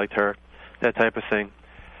lot. I liked her. That type of thing.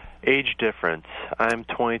 Age difference. I'm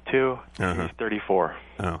 22. She's 34.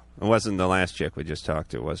 Oh, it wasn't the last chick we just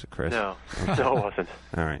talked to, was it, Chris? No, it wasn't.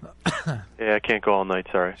 All right. Yeah, I can't go all night,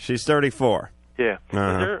 sorry. She's 34. Yeah. Is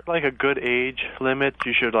there like a good age limit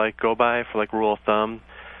you should like go by for like rule of thumb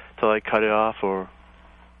to like cut it off, or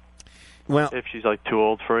if she's like too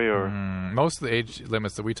old for you, or most of the age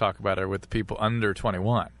limits that we talk about are with the people under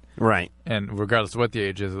 21. Right. And regardless of what the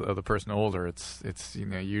age is of the person older, it's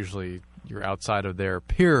usually you're outside of their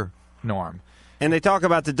peer norm. And they talk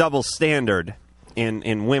about the double standard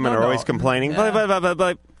in women are always complaining.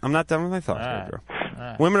 Yeah. I'm not done with my thoughts, Pedro.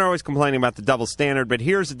 Women are always complaining about the double standard, but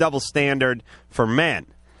here's the double standard for men.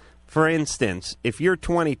 for instance, if you're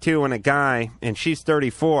 22 and a guy and she's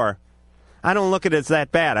 34, I don't look at it as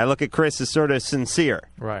that bad. I look at Chris as sort of sincere.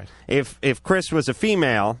 Right. If Chris was a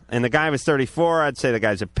female and the guy was 34, I'd say the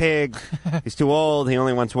guy's a pig. He's too old. He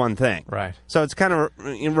only wants one thing. Right. So it's kind of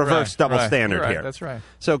in reverse double standard You're right. here. That's right.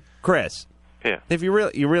 So, Chris, if you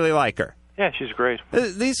really like her, Yeah, she's great.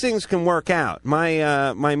 these things can work out.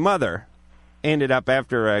 My mother ended up,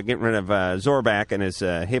 after getting rid of Zorback and his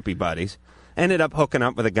hippie buddies, ended up hooking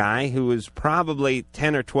up with a guy who was probably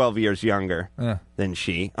 10 or 12 years younger than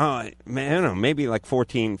she. Oh, man, I don't know, maybe like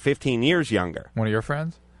 14, 15 years younger. One of your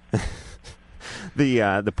friends?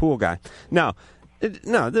 The pool guy. No,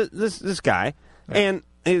 this guy. And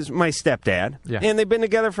is my stepdad. Yeah. And they've been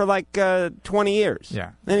together for like 20 years.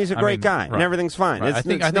 Yeah. And he's a great guy, and everything's fine. Right.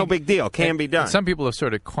 It's no big deal. Can be done. Some people have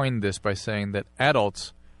sort of coined this by saying that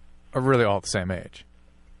adults are really all the same age.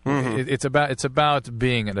 Mm-hmm. It's about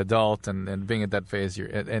being an adult and being at that phase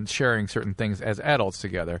and sharing certain things as adults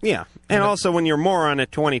together. Yeah. And also, when you're a moron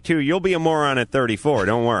at 22, you'll be a moron at 34.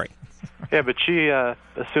 Don't worry. Yeah, but she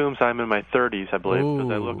assumes I'm in my 30s, I believe,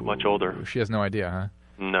 because I look much older. She has no idea, huh?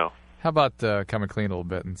 No. How about coming clean a little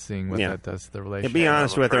bit and seeing what that does to the relationship? Be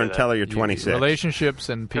honest with her and tell her you're 26. Relationships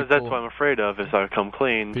and people... Because that's what I'm afraid of, is I come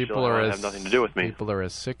clean, she'll have nothing to do with me. People are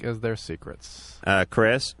as sick as their secrets.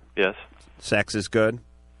 Chris? Yes? Sex is good?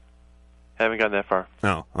 Haven't gotten that far.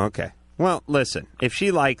 Oh, okay. Well, listen, if she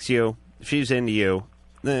likes you, if she's into you,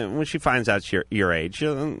 then when she finds out your age,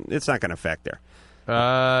 it's not going to affect her.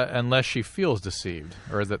 Unless she feels deceived,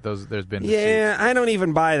 or that there's been deceit. Yeah, I don't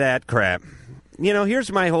even buy that crap. You know,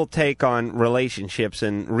 here's my whole take on relationships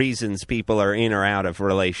and reasons people are in or out of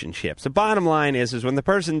relationships. The bottom line is when the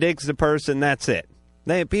person digs the person, that's it.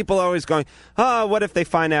 People are always going, oh, what if they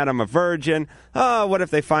find out I'm a virgin? Oh, what if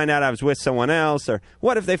they find out I was with someone else? Or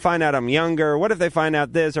what if they find out I'm younger? What if they find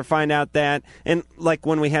out this or find out that? And like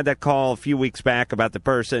when we had that call a few weeks back about the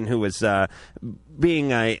person who was being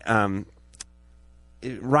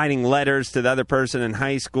writing letters to the other person in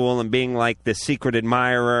high school and being like the secret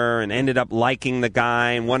admirer and ended up liking the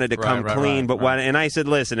guy and wanted to come clean. And I said,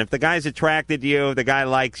 listen, if the guy's attracted to you, if the guy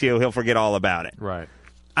likes you, he'll forget all about it. Right.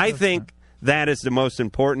 I think that is the most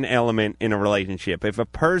important element in a relationship. If a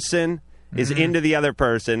person is into the other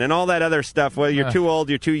person and all that other stuff, well, you're too old,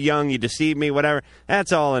 you're too young, you deceive me, whatever,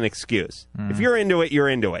 that's all an excuse. If you're into it, you're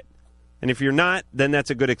into it. And if you're not, then that's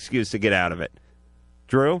a good excuse to get out of it.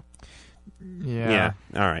 Drew? Yeah.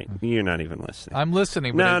 All right. You're not even listening. I'm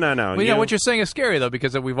listening. No. Well, yeah, what you're saying is scary, though,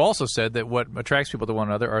 because we've also said that what attracts people to one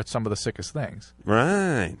another are some of the sickest things.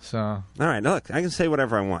 Right. So. All right. Look, I can say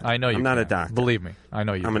whatever I want. I know you I'm not a doctor. Believe me. I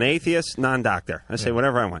know you I'm an atheist, non-doctor. I say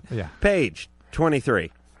whatever I want. Yeah. Paige,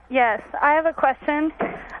 23. Yes, I have a question.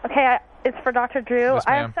 Okay, it's for Dr. Drew. Yes,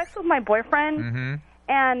 I ma'am. have sex with my boyfriend,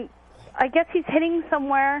 and I guess he's hitting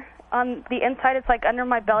somewhere on the inside. It's like under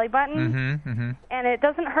my belly button, and it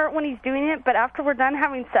doesn't hurt when he's doing it, but after we're done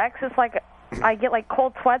having sex, it's like I get like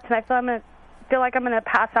cold sweats, and I feel like I'm gonna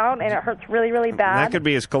pass out, and it hurts really, really bad. That could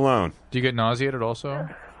be his cologne. Do you get nauseated also?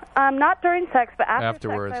 Not during sex, but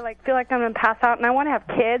Afterwards. sex, I feel like I'm gonna pass out, and I want to have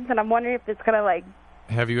kids, and I'm wondering if it's gonna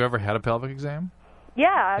Have you ever had a pelvic exam?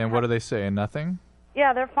 Yeah. And what do they say? Nothing?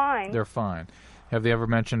 Yeah, they're fine. They're fine. Have they ever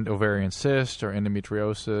mentioned ovarian cyst or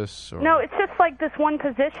endometriosis? Or... No, it's just like this one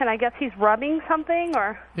position. I guess he's rubbing something,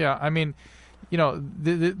 or... Yeah, I mean, you know,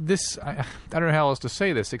 this... I don't know how else to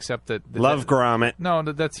say this except that... Love grommet. No,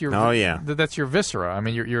 that's your... Oh, yeah. That's your viscera. I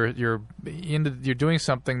mean, you're doing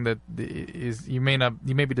something that is... You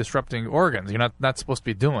may be disrupting organs you're not supposed to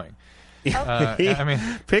be doing. I mean,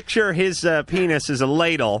 picture his penis as a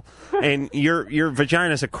ladle, and your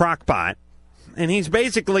vagina is a crock pot, and he's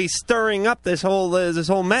basically stirring up this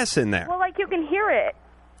whole mess in there. Well, like you can hear it.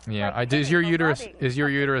 Yeah, is your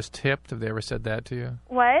uterus tipped? Have they ever said that to you?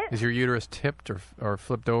 What? Is your uterus tipped or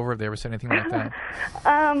flipped over? Have they ever said anything like that?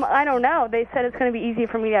 I don't know. They said it's going to be easy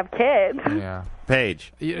for me to have kids. Yeah.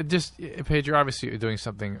 Paige. Paige, you're obviously doing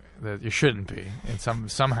something that you shouldn't be, and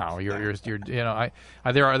somehow you're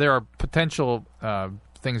there are potential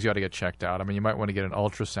things you ought to get checked out. I mean, you might want to get an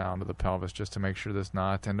ultrasound of the pelvis just to make sure there's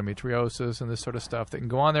not endometriosis and this sort of stuff that can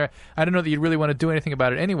go on there. I don't know that you'd really want to do anything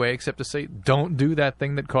about it anyway, except to say don't do that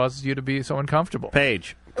thing that causes you to be so uncomfortable.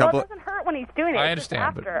 Paige. It doesn't hurt when he's doing it. I it's just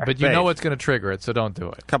understand, after. but you know what's going to trigger it, so don't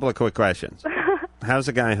do it. Couple of quick questions. How's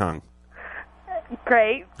the guy hung?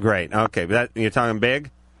 Great. Great. Okay, but you're talking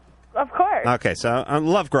big? Of course. Okay, so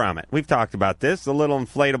love grommet. We've talked about this. The little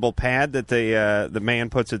inflatable pad that the man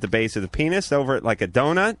puts at the base of the penis over it like a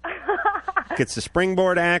donut. Gets the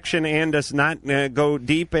springboard action and does not go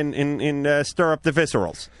deep and stir up the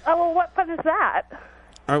viscerals. Oh, well, what fun is that?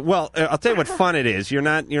 Well, I'll tell you what fun it is. You're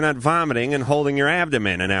not vomiting and holding your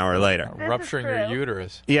abdomen an hour later. Rupturing your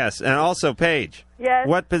uterus. Yes, and also, Paige. Yes.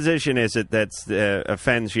 What position is it that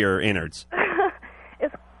offends your innards?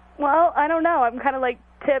 Well, I don't know. I'm kind of like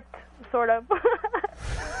tipped, sort of.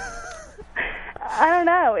 I don't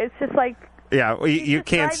know. It's just like. Yeah, well, you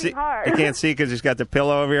can't see. Hard. You can't see because you've got the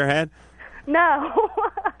pillow over your head. No.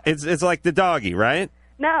 It's like the doggy, right?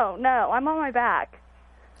 No, I'm on my back.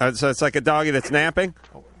 So it's like a doggy that's napping.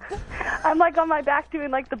 I'm like on my back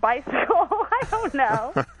doing like the bicycle. I don't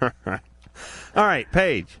know. All right,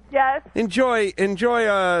 Paige. Yes. Enjoy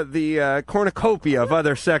the cornucopia of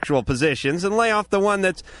other sexual positions and lay off the one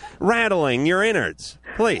that's rattling your innards,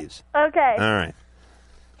 please. Okay. All right.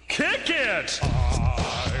 Kick it!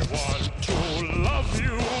 I want to love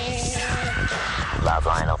you.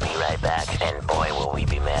 Loveline will be right back, and boy, will we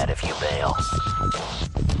be mad if you bail.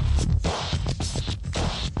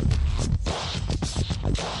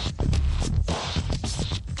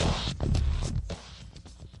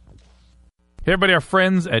 Hey everybody, our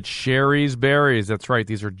friends at Sherry's Berries. That's right,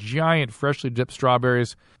 these are giant, freshly dipped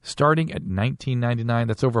strawberries starting at $19.99.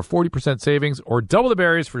 That's over 40% savings, or double the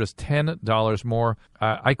berries for just $10 more.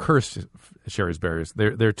 I curse Sherry's Berries.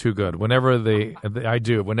 They're too good. Whenever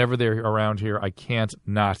they're around here, I can't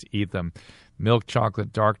not eat them. Milk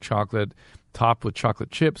chocolate, dark chocolate, topped with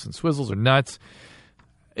chocolate chips and swizzles or nuts.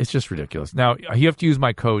 It's just ridiculous. Now, you have to use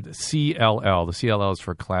my code CLL. The CLL is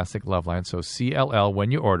for Classic Loveline, so CLL when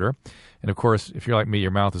you order. And, of course, if you're like me,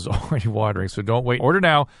 your mouth is already watering, so don't wait. Order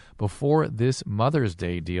now before this Mother's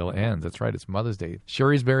Day deal ends. That's right, it's Mother's Day.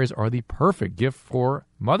 Sherry's Berries are the perfect gift for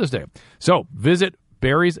Mother's Day. So visit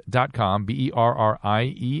berries.com,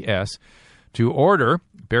 Berries, to order.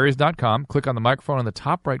 Berries.com. Click on the microphone in the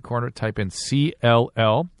top right corner. Type in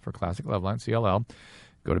CLL for Classic Loveline, CLL.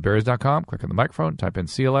 Go to berries.com, click on the microphone, type in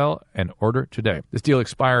CLL, and order today. This deal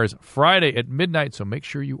expires Friday at midnight, so make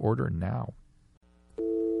sure you order now.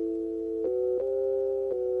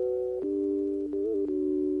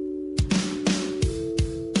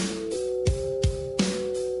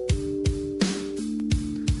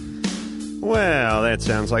 Well, that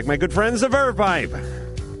sounds like my good friends the Verve Pipe,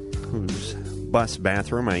 whose bus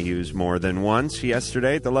bathroom I used more than once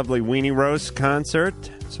yesterday at the lovely Weenie Roast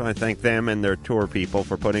concert. So I thank them and their tour people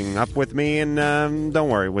for putting up with me, and don't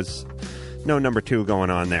worry, it was no number 2 going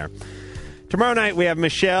on there. Tomorrow night we have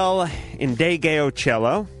Michelle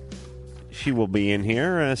Indegeocello. She will be in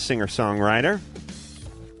here, a singer-songwriter.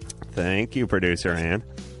 Thank you, producer Ann,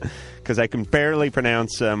 because I can barely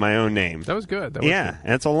pronounce my own name. That was good.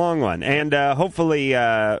 It's a long one. And hopefully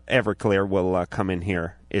Everclear will come in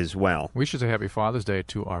here as well. We should say Happy Father's Day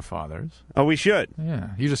to our fathers. Oh, we should?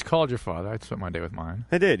 Yeah. You just called your father. I spent my day with mine.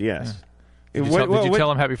 I did, yes. Yeah. Did you tell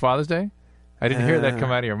him Happy Father's Day? I didn't hear that come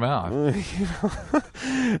out of your mouth.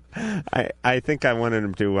 I think I wanted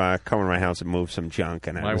him to come to my house and move some junk.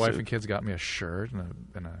 And my wife and kids got me a shirt and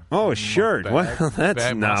a shirt. Bag, well,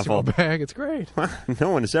 that's novel. Bag. It's great.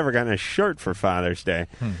 No one has ever gotten a shirt for Father's Day.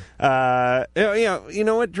 You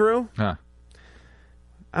know what, Drew? Huh.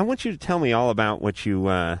 I want you to tell me all about what you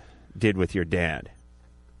did with your dad.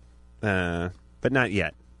 But not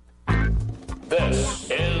yet. This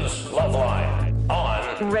is Loveline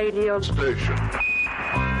on radio station.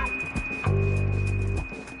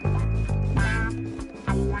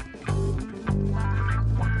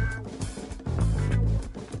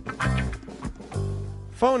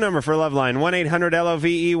 Phone number for Loveline,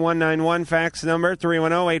 1-800-LOVE-191. Fax number,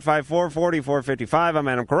 310-854-4455. I'm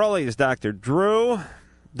Adam Carolla. He's Dr. Drew.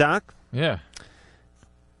 Doc? Yeah.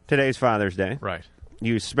 Today's Father's Day. Right.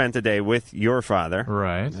 You spent the day with your father.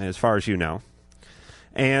 Right. As far as you know.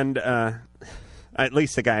 And at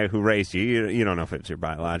least the guy who raised you, you don't know if it was your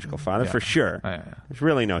biological father, for sure. There's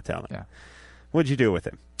really no telling. Yeah. What'd you do with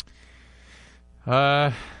him?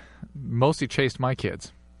 Mostly chased my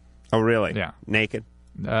kids. Oh, really? Yeah. Naked?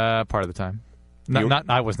 Part of the time.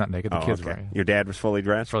 I was not naked. The kids were. Your dad was fully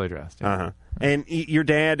dressed? Fully dressed, yeah. Uh-huh. And your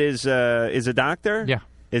dad is a doctor? Yeah.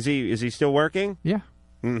 Is he still working? Yeah.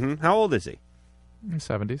 Mm-hmm. How old is he? In his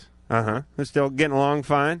 70s. Uh-huh. Still getting along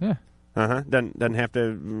fine? Yeah. Uh-huh. Doesn't have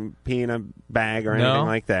to pee in a bag or anything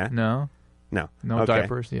like that? No. No. No okay.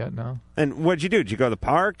 diapers yet, no. And what'd you do? Did you go to the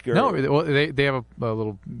park? Or? No. Well, they have a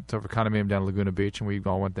little sort of condominium down at Laguna Beach, and we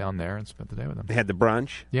all went down there and spent the day with them. They had the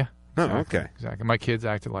brunch? Yeah. Oh, exactly, okay. Exactly. My kids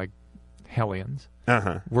acted like hellions.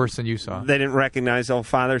 Uh-huh. Worse than you saw. They didn't recognize the whole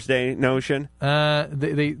Father's Day notion?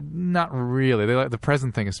 They not really. They the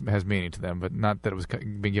present thing has meaning to them, but not that it was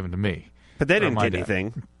being given to me. But they didn't get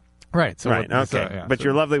anything. Right. Okay. But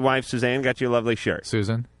your lovely wife, Suzanne, got you a lovely shirt.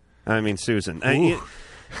 Susan? I mean, Susan.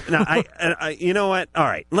 Now, I you know what? All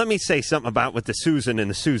right, let me say something about with the Susan and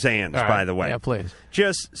the Suzannes, All right. by the way. Yeah, please.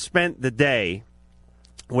 Just spent the day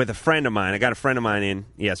with a friend of mine. I got a friend of mine in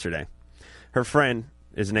yesterday. Her friend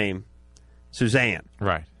is named Suzanne.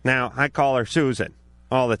 Right. Now, I call her Susan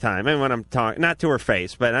all the time. And when I'm talking, not to her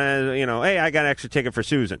face, but, hey, I got an extra ticket for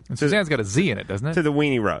Susan. And Suzanne's got a Z in it, doesn't it? To the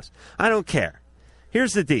Weenie Roast. I don't care.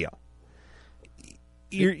 Here's the deal.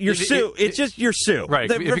 You're Sue. It's just you're Sue.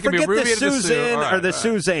 Right. If you can be Forget Ruby the to the Sue, Susan all right, or the all right.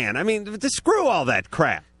 Suzanne. I mean, screw all that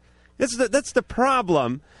crap. That's the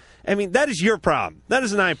problem. I mean, that is your problem. That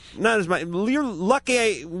is not as my. You're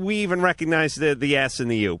lucky we even recognize the S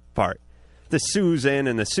and the U part. The Susan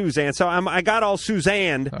and the Suzanne. So I got all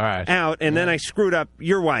Suzanne out, and then I screwed up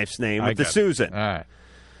your wife's name with the Susan. All right.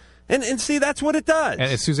 And see, that's what it does.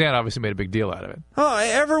 And Suzanne obviously made a big deal out of it. Oh,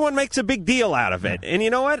 everyone makes a big deal out of it. And you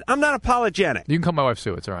know what? I'm not apologetic. You can call my wife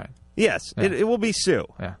Sue. It's all right. Yes, Yeah. it will be Sue.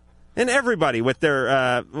 Yeah. And everybody with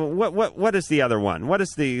their what is the other one? What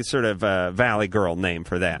is the sort of Valley Girl name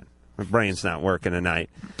for that? My brain's not working tonight.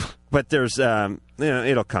 But there's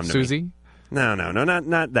it'll come to Susie? me. No,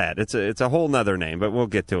 not that. It's a whole nother name, but we'll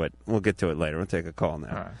get to it. We'll get to it later. We'll take a call now.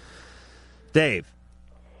 All right. Dave.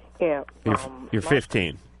 Yeah. You're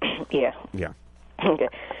 15. Yeah. Yeah. Okay.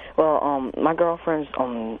 Well, my girlfriend's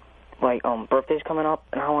birthday's coming up,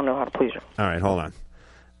 and I want to know how to please her. All right, hold on.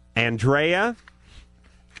 Andrea,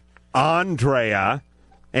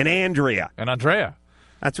 and Andrea. And Andrea.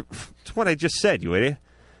 That's what I just said, you idiot.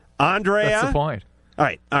 Andrea. That's the point. All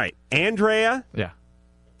right. Andrea. Yeah.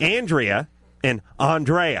 Andrea and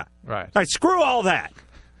Andrea. Right. All right, screw all that.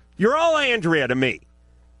 You're all Andrea to me.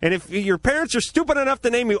 And if your parents are stupid enough to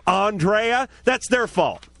name you Andrea, that's their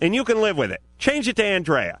fault. And you can live with it. Change it to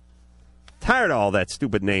Andrea. Tired of all that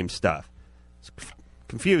stupid name stuff. It's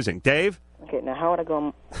confusing. Dave? Okay. Now, how would I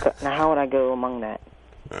go? Among that?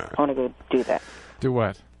 I want to go do that. Do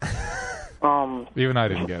what? Even I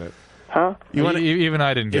didn't get it. Huh? Even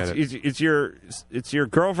I didn't get it. It's your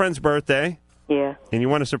girlfriend's birthday. Yeah. And you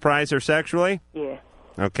want to surprise her sexually? Yeah.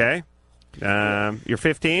 Okay. You're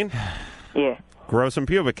 15? Yeah. Grow some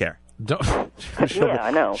pubic hair.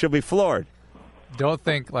 I know. She'll be floored. Don't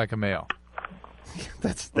think like a male.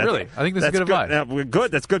 That's really. I think this is good advice.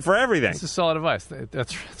 Good. That's good for everything. This is solid advice.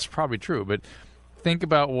 That's probably true. But think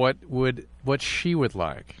about what she would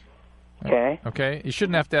like. Okay. Okay. You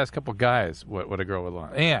shouldn't have to ask a couple guys what a girl would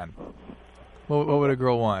want. Ann, what would a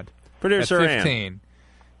girl want? Producer At 15.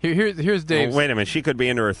 Here's Dave. Oh, wait a minute. She could be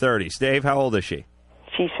into her 30s. Dave, how old is she?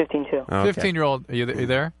 She's 15 too. Okay. 15-year-old. Are you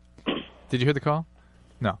there? Did you hear the call?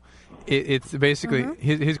 No. It's basically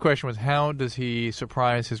his question was, how does he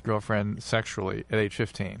surprise his girlfriend sexually at age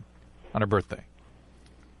 15 on her birthday?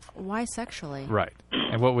 Why sexually? Right.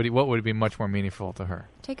 And what would be much more meaningful to her?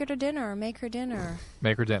 Take her to dinner. Make her dinner.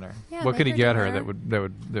 Make her dinner. Yeah, what could he make get her her dinner.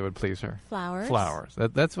 that would please her? Flowers. Flowers.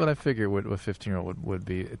 That's what I figure what a 15-year-old would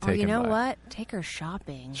be taken by. Oh, you know what? Take her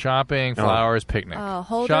shopping. Shopping, flowers, picnic. Oh,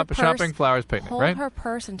 hold her purse. Shopping, flowers, picnic. Hold right? her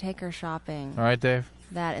purse and take her shopping. All right, Dave.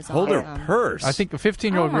 That is Hold awesome. her purse. I think a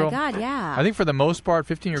 15-year-old girl. Oh my God, yeah. I think for the most part,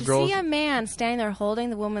 15-year-old girls. See a man standing there holding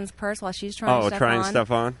the woman's purse while she's trying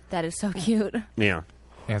stuff on. That is so cute. Yeah.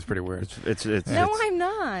 Yeah, it's pretty weird. No, I'm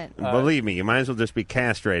not. Believe me, you might as well just be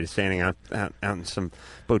castrated standing out in some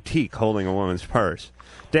boutique holding a woman's purse.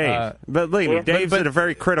 Dave, believe me, Dave's at a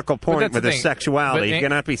very critical point with his sexuality. You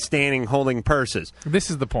cannot be standing holding purses. This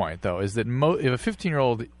is the point, though, is that if a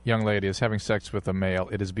 15-year-old young lady is having sex with a male,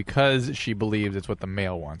 it is because she believes it's what the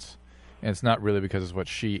male wants. And it's not really because it's what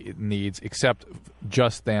she needs, except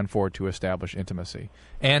just than for to establish intimacy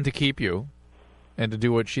and to keep you and to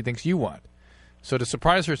do what she thinks you want. So to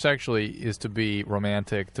surprise her sexually is to be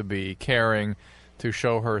romantic, to be caring, to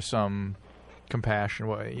show her some compassion,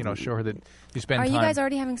 show her that you spend time. Are you guys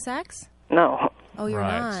already having sex? No. Oh, you're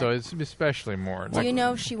not. So it's especially more. Do you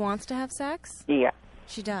know if she wants to have sex? Yeah.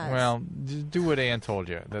 She does. Well, do what Ann told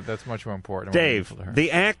you. That's much more important. Dave, the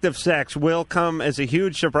act of sex will come as a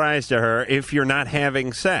huge surprise to her if you're not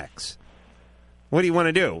having sex. What do you want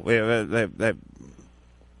to do?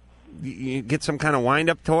 You get some kind of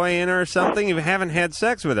wind-up toy in her or something? You haven't had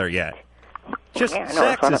sex with her yet. Just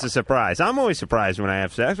sex is a surprise. I'm always surprised when I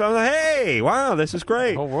have sex. I'm like, hey, wow, this is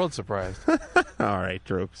great. The whole world's surprised. All right,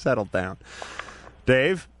 Drew, settle down.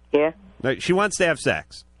 Dave? Yeah? She wants to have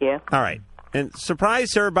sex. Yeah. All right. And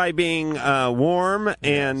surprise her by being warm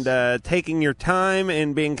and taking your time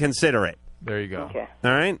and being considerate. There you go. Okay.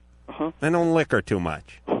 All right? And don't lick her too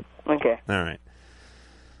much. Okay. All right.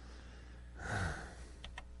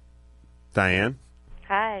 Diane?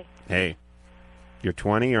 Hi. Hey. You're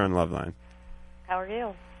 20, you're on Loveline. How are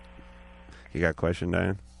you? You got a question,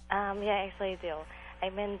 Diane? Yeah, actually I do.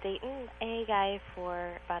 I've been dating a guy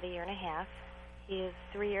for about a year and a half. He is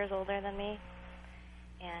 3 years older than me,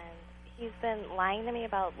 and he's been lying to me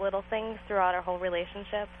about little things throughout our whole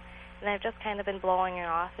relationship, and I've just kind of been blowing it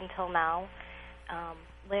off until now.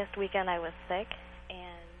 Last weekend I was sick,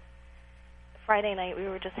 and Friday night we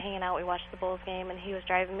were just hanging out. We watched the Bulls game, and he was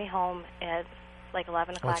driving me home at like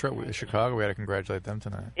 11 o'clock. That's right. Chicago, we had to congratulate them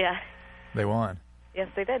tonight. Yeah. They won. Yes,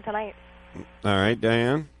 they did tonight. All right,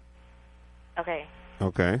 Diane. Okay.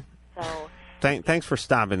 Okay. So. Thanks for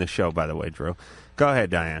stopping the show, by the way, Drew. Go ahead,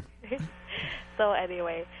 Diane. So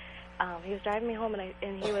anyway, he was driving me home, and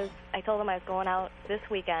I told him I was going out this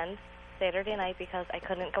weekend, Saturday night, because I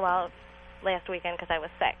couldn't go out last weekend because I was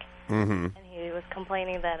sick. Mm-hmm. And he was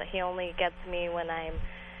complaining that he only gets me when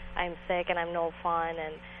I'm sick and I'm no fun,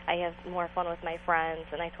 and I have more fun with my friends.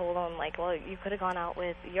 And I told him, like, well, you could have gone out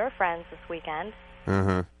with your friends this weekend.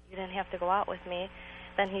 Uh-huh. You didn't have to go out with me.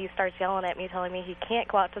 Then he starts yelling at me, telling me he can't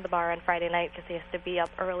go out to the bar on Friday night because he has to be up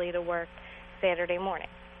early to work Saturday morning.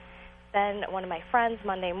 Then one of my friends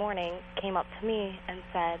Monday morning came up to me and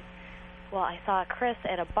said, well, I saw Chris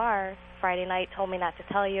at a bar Friday night, told me not to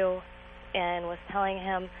tell you, and was telling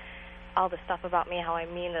him all the stuff about me, how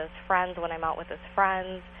I'm mean to his friends when I'm out with his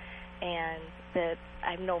friends, and that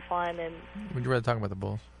I'm no fun. And would you rather talk about the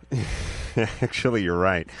Bulls? Actually, you're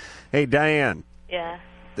right. Hey, Diane. Yeah.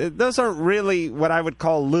 Those aren't really what I would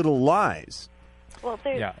call little lies. Well,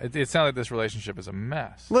 yeah, it sounds like this relationship is a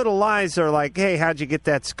mess. Little lies are like, hey, how'd you get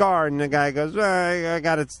that scar? And the guy goes, well, I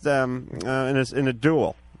got it in a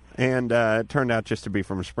duel. And it turned out just to be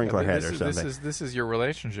from a sprinkler head or something. This is your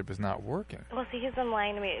relationship is not working. Well, see, he's been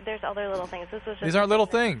lying to me. There's other little things. This was just These aren't little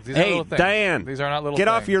things. These hey, are little things. Diane, these are not little get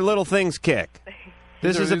things. off your little things kick.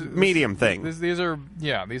 This is a medium thing. These are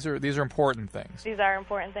important things. These are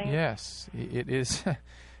important things? Yes. It is.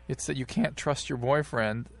 It's that you can't trust your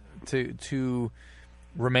boyfriend to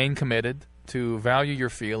remain committed, to value your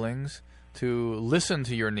feelings, to listen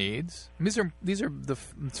to your needs. These are the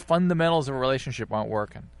fundamentals of a relationship aren't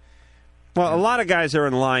working. Well, a lot of guys are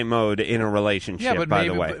in lie mode in a relationship, but by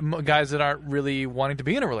maybe the way. Guys that aren't really wanting to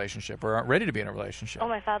be in a relationship or aren't ready to be in a relationship. Oh,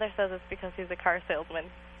 my father says it's because he's a car salesman.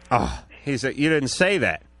 Oh, you didn't say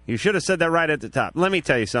that. You should have said that right at the top. Let me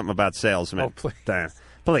tell you something about salesmen. Oh,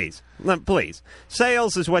 please. Please.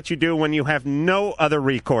 Sales is what you do when you have no other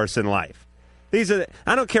recourse in life.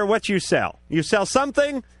 I don't care what you sell. You sell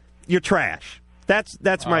something, you're trash.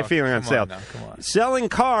 That's my feeling on sales. Come on. Selling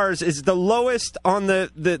cars is the lowest on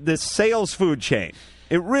the sales food chain.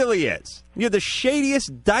 It really is. You're the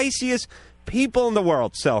shadiest, diciest people in the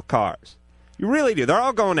world sell cars. You really do. They're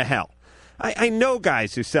all going to hell. I know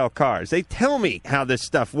guys who sell cars. They tell me how this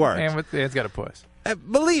stuff works. And it's got a puss.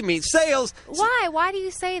 Believe me, sales... Why? Why do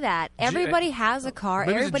you say that? Everybody has a car.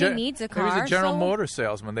 Everybody needs a car. Maybe he's a General Motors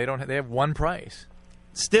salesman. They have one price.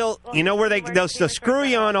 Still, you know where they'll screw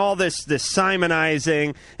you on all this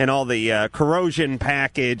Simonizing and all the corrosion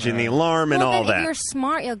package and the alarm and all that. If you're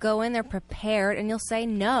smart, you'll go in there prepared and you'll say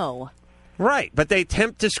no. Right, but they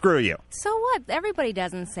attempt to screw you. So what? Everybody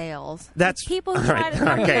does in sales. That's people who try to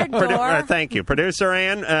come to okay. your door. Thank you, producer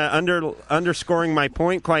Ann, underscoring my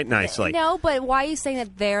point quite nicely. No, but why are you saying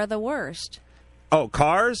that they're the worst? Oh,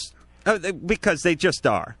 cars? Because they just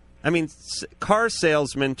are. I mean, car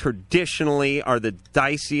salesmen traditionally are the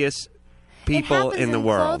diciest people in the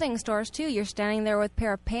world. It happens in clothing stores too. You're standing there with a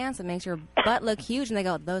pair of pants that makes your butt look huge, and they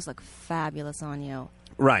go, "Those look fabulous on you."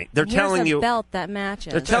 Right, they're telling you a belt that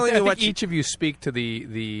matches. They're telling you what each of you speak to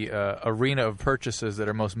the arena of purchases that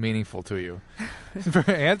are most meaningful to you. For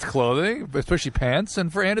Ann's clothing, especially pants,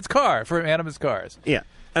 and for Ann it's car. For Adam it's cars. Yeah,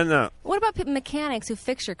 and what about mechanics who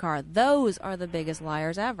fix your car? Those are the biggest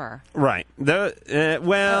liars ever. Right.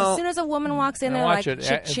 Well, as soon as a woman walks in, they're watch like,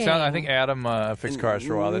 it. I think Adam fixed cars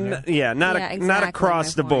for a while, didn't he? Yeah, not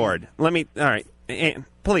across the board. Let me. All right, Ann,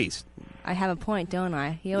 please. I have a point, don't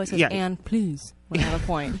I? He always says, Ann, please. I have a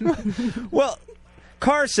point. Well,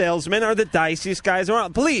 car salesmen are the diciest guys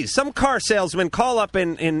around. Please, some car salesmen call up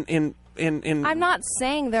in. I'm not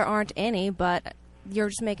saying there aren't any, but you're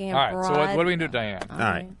just making a broad... All right, so what do we do, Diane?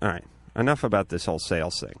 All right. Enough about this whole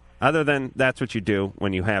sales thing. Other than that's what you do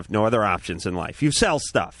when you have no other options in life. You sell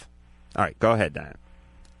stuff. All right, go ahead, Diane.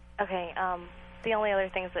 Okay, the only other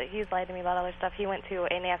things that he's lied to me about other stuff, he went to a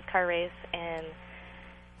NASCAR race in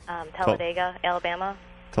Talladega, Alabama.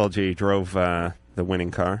 Told you he drove the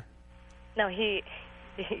winning car? No, he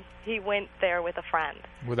went there with a friend.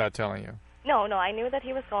 Without telling you? No, I knew that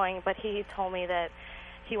he was going, but he told me that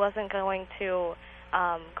he wasn't going to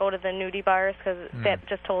go to the nudie bars because that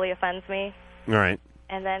just totally offends me. All right.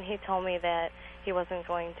 And then he told me that he wasn't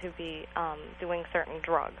going to be doing certain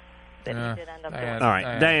drugs. that he did end up doing. All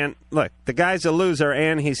right, Diane, look, the guy's a loser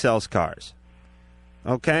and he sells cars.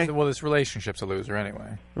 Okay? Well, this relationship's a loser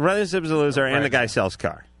anyway. The relationship's a loser and the guy sells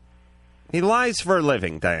cars. He lies for a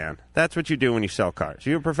living, Diane. That's what you do when you sell cars.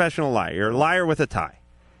 You're a professional liar. You're a liar with a tie.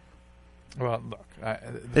 Well, look.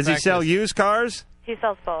 Does he sell used cars? He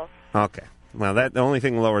sells both. Okay. Well, the only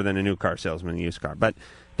thing lower than a new car salesman, a used car. But,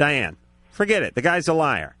 Diane, forget it. The guy's a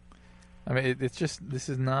liar. I mean, it's just, this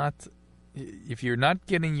is not, if you're not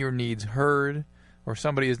getting your needs heard, or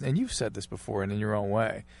somebody is, and you've said this before and in your own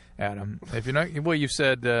way, Adam, if you're not, well, you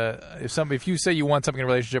said, if you say you want something in a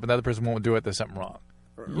relationship and the other person won't do it, there's something wrong.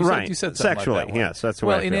 You said something Sexually, like that. yes, that's the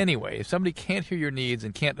way I Well, in feel. any way, if somebody can't hear your needs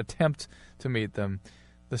and can't attempt to meet them,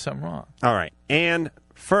 there's something wrong. All right. And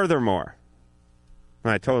furthermore,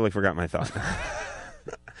 I totally forgot my thought.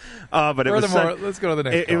 But it was Furthermore, let's go to the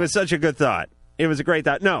next it was such a good thought. It was a great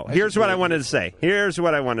thought. No, here's what I wanted to say.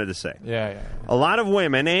 Yeah. A lot of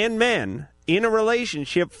women and men in a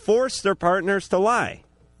relationship force their partners to lie.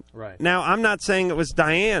 Right. Now, I'm not saying it was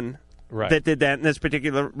Diane that did that in this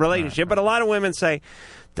particular relationship, but a lot of women say,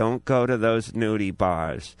 don't go to those nudie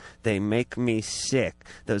bars. They make me sick.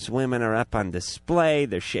 Those women are up on display.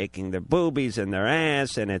 They're shaking their boobies and their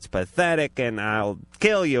ass, and it's pathetic, and I'll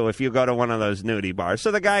kill you if you go to one of those nudie bars.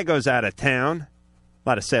 So the guy goes out of town. A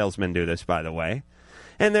lot of salesmen do this, by the way.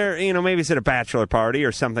 And they're, maybe it's at a bachelor party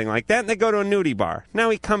or something like that, and they go to a nudie bar. Now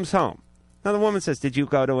he comes home. Now the woman says, did you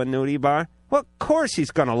go to a nudie bar? Well, of course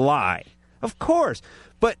he's going to lie. Of course.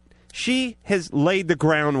 But she has laid the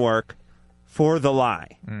groundwork for the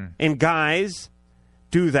lie. And guys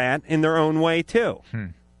do that in their own way, too,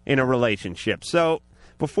 in a relationship. So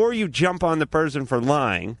before you jump on the person for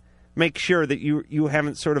lying, make sure that you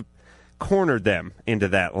haven't sort of cornered them into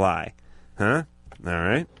that lie. Huh? All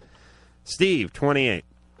right. Steve, 28.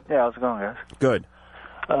 Yeah, how's it going, guys? Good.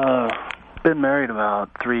 Been married about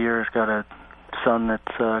 3 years, got a son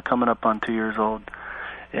that's coming up on 2 years old.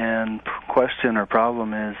 And question or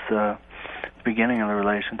problem is, beginning of the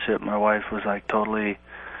relationship, my wife was like totally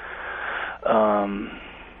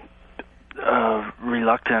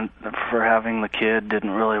reluctant for having the kid,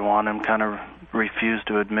 didn't really want him, kind of refused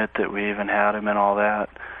to admit that we even had him and all that.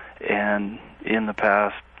 And in the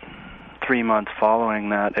past 3 months following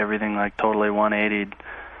that, everything like totally 180'd,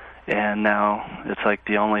 and now it's like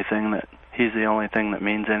he's the only thing that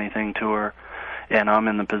means anything to her. And I'm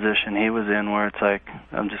in the position he was in where it's like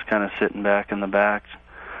I'm just kind of sitting back in the back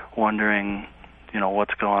wondering,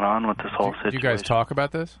 what's going on with this whole situation. Do you guys talk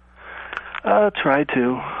about this? Try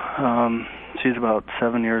to. She's about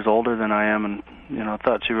 7 years older than I am, and,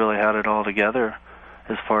 thought she really had it all together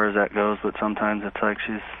as far as that goes, but sometimes it's like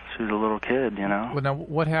she's a little kid, Well, now,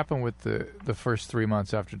 what happened with the first 3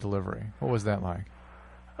 months after delivery? What was that like?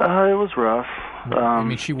 It was rough. I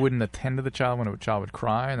mean, she wouldn't attend to the child when a child would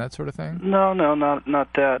cry and that sort of thing? No,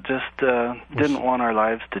 not that. Just didn't want our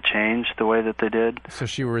lives to change the way that they did. So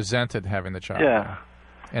she resented having the child? Yeah.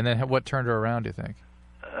 And then what turned her around, do you think?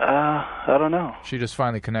 I don't know. She just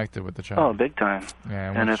finally connected with the child? Oh, big time.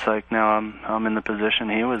 Yeah, and it's like now I'm in the position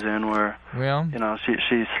he was in where,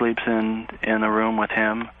 she sleeps in the room with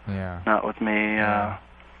him, not with me. Yeah.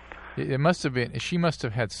 It must have been, she must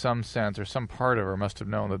have had some sense, or some part of her must have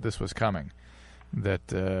known that this was coming.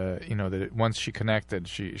 That once she connected,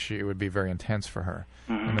 it would be very intense for her,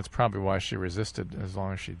 and that's probably why she resisted as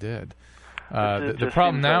long as she did. The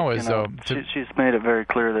problem now is though she's made it very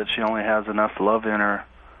clear that she only has enough love in her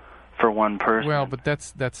for one person. Well, but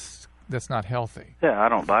that's not healthy. Yeah, I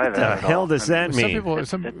don't buy that. What the hell does that mean? It's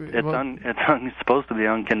supposed to be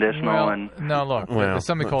unconditional. No, look, there's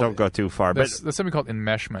something called, don't go too far. There's something called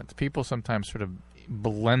enmeshment. People sometimes sort of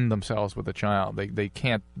blend themselves with the child. They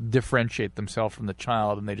can't differentiate themselves from the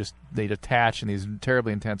child, and they detach in these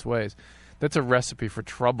terribly intense ways. That's a recipe for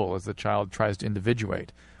trouble as the child tries to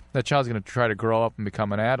individuate. That child's going to try to grow up and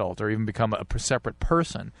become an adult, or even become a separate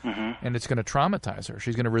person, and it's going to traumatize her.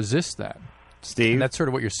 She's going to resist that. Steve? And that's sort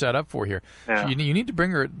of what you're set up for here. Yeah. So you need to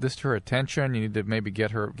bring this to her attention. You need to maybe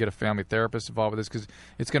get a family therapist involved with this, because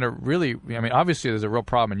it's going to really, obviously there's a real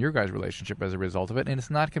problem in your guys' relationship as a result of it, and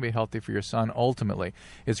it's not going to be healthy for your son ultimately.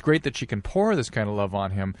 It's great that she can pour this kind of love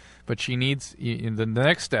on him, but she needs, the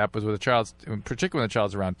next step is with a child, particularly when the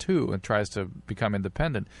child's around 2 and tries to become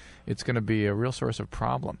independent, it's going to be a real source of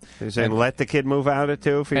problem. You're saying let the kid move out of it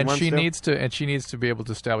too if he wants to? And she needs to be able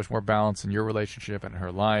to establish more balance in your relationship and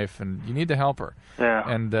her life, and you need to help her. Yeah.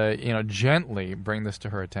 And, gently bring this to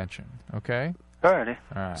her attention, okay? Alrighty.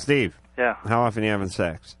 All right. Steve. Yeah. How often are you having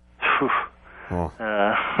sex?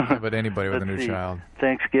 But anybody with a new child.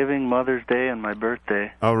 Thanksgiving, Mother's Day, and my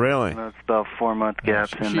birthday. Oh, really? That's about 4 month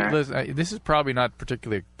gaps in there. This is probably not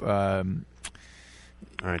particularly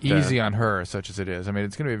All right, easy on her, such as it is. I mean,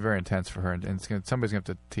 it's going to be very intense for her, and somebody's going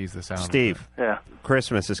to have to tease this out. Steve, Yeah.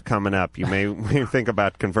 Christmas is coming up. You may think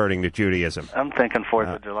about converting to Judaism. I'm thinking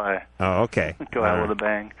 4th of July. Oh, okay. Go out with a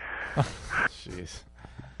bang. Jeez.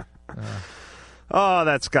 Oh,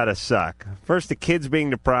 that's got to suck. First the kid's being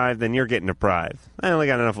deprived, then you're getting deprived. I only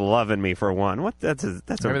got enough love in me for one. What? Maybe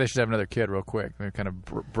they should have another kid real quick. They kind of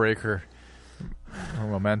break her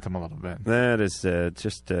momentum a little bit. That is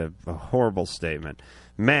just a horrible statement.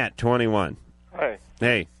 Matt, 21. Hi.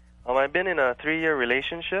 Hey. I've been in a 3-year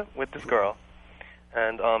relationship with this girl,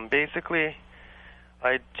 and basically,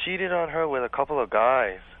 I cheated on her with a couple of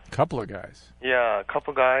guys. Couple of guys? Yeah, a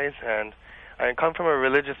couple guys, and I come from a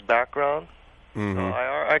religious background. Mm-hmm. So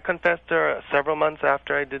I confessed to her several months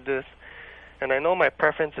after I did this, and I know my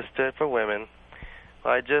preference is still for women.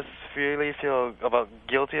 I just really feel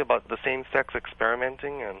guilty about the same-sex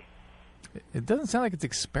experimenting, and it doesn't sound like it's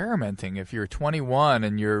experimenting. If you're 21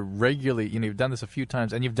 and you're regularly, you've done this a few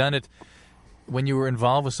times, and you've done it when you were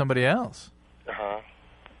involved with somebody else. Uh-huh.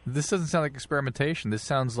 This doesn't sound like experimentation. This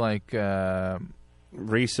sounds like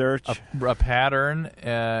research, a pattern,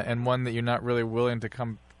 and one that you're not really willing to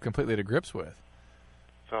come completely to grips with.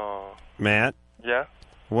 So, Matt? Yeah?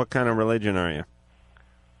 What kind of religion are you?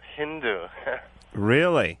 Hindu.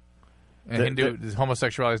 Really? And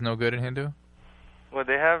homosexuality is no good in Hindu? Well,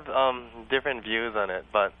 they have different views on it,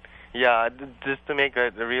 but yeah, just to make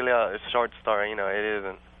a short story, it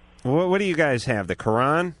isn't. What do you guys have? The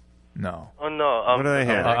Quran? No. Oh no. What do they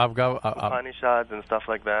have? Upanishads and stuff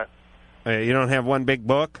like that. You don't have one big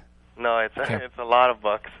book? No, it's a lot of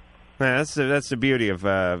books. Yeah, that's the beauty of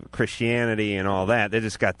Christianity and all that. They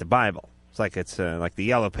just got the Bible. It's like like the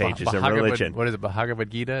Yellow Pages of religion. What is it, Bhagavad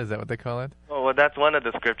Gita? Is that what they call it? Oh, well, that's one of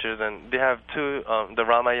the scriptures, and they have two, the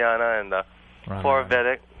Ramayana and the four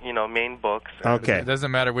Vedic, main books. Okay. It doesn't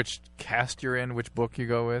matter which caste you're in, which book you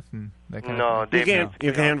go with, and that kind of thing.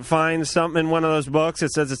 You can't find something in one of those books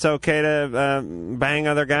that says it's okay to bang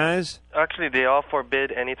other guys? Actually, they all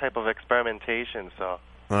forbid any type of experimentation, so.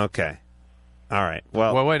 Okay. All right.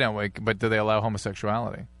 Well, wait, but do they allow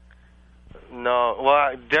homosexuality? No.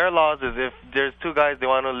 Well, their laws is if there's two guys, they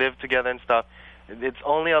want to live together and stuff, it's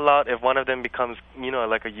only allowed if one of them becomes,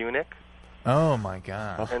 like a eunuch. Oh, my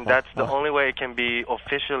God. And that's the only way it can be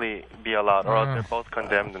officially be allowed, or else they're both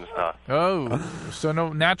condemned and stuff. Oh, so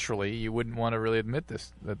naturally, you wouldn't want to really admit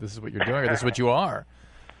that this is what you're doing, or this is what you are.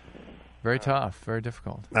 Very tough, very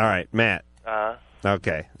difficult. All right, Matt.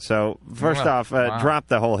 Okay, so first off, drop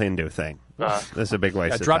the whole Hindu thing. This is a big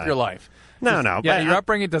waste of time. Drop your life. No. Yeah, your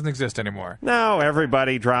upbringing doesn't exist anymore. No,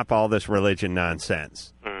 everybody drop all this religion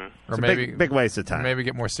nonsense. Or maybe big waste of time. Or maybe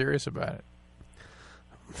get more serious about it.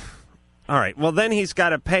 All right. Well, then he's got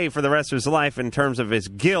to pay for the rest of his life in terms of his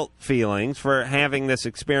guilt feelings for having this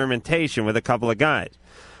experimentation with a couple of guys.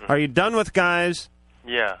 Are you done with guys?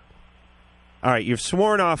 Yeah. All right. You've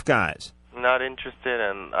sworn off guys. Not interested,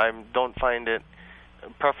 and I don't find it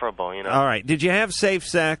preferable, All right. Did you have safe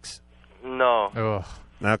sex? No. Ugh.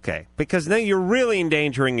 Okay. Because then you're really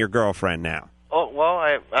endangering your girlfriend now. Oh, well,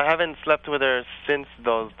 I haven't slept with her since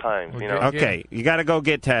those times, Okay. You got to go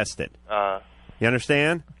get tested. You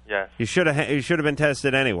understand? Yeah. You should have been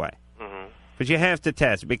tested anyway. Mm-hmm. But you have to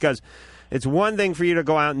test because it's one thing for you to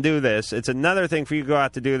go out and do this. It's another thing for you to go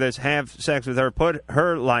out to do this, have sex with her, put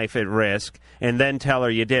her life at risk, and then tell her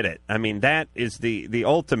you did it. I mean, that is the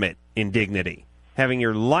ultimate indignity. Having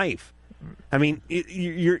your life. I mean,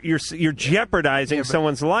 you're jeopardizing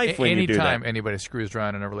someone's life when you do that. Anytime anybody screws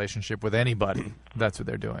around in a relationship with anybody, that's what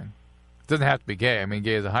they're doing. It doesn't have to be gay. I mean,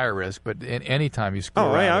 gay is a higher risk, but any time you screw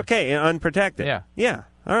around. Oh, yeah, okay, unprotected. Yeah.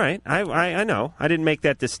 All right. I know. I didn't make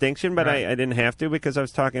that distinction, but Right. I didn't have to because I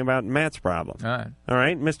was talking about Matt's problem. All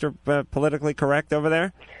right, Mr. Politically correct over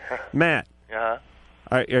there? Matt. Yeah.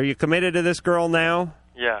 Are you committed to this girl now?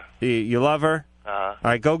 Yeah. You love her? All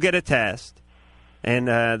right, go get a test. And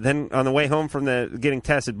then on the way home from getting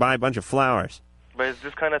tested, buy a bunch of flowers. But is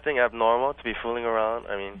this kind of thing abnormal to be fooling around?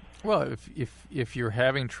 I mean, well, if you're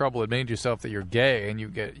having trouble admitting to yourself that you're gay and you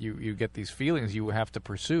get these feelings you have to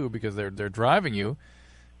pursue because they're driving you,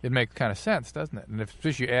 it makes kind of sense, doesn't it? And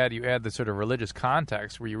if you add the sort of religious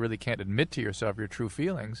context where you really can't admit to yourself your true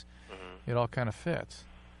feelings, it all kind of fits.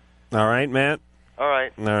 All right, Matt. All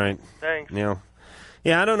right. All right. Thanks.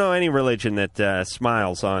 Yeah, I don't know any religion that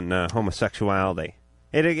smiles on homosexuality.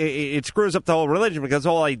 It screws up the whole religion because the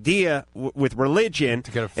whole idea with religion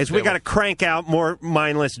is we got to crank out more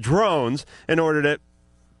mindless drones in order to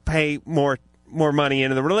pay more money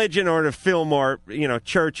into the religion in order to fill more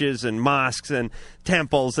churches and mosques and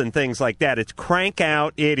temples and things like that. It's crank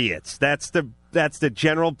out idiots. That's the that's the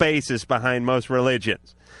general basis behind most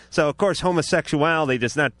religions. So, of course, homosexuality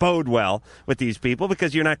does not bode well with these people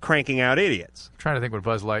because you're not cranking out idiots. I'm trying to think what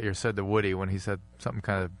Buzz Lightyear said to Woody when he said something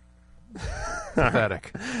kind of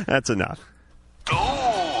pathetic. That's enough.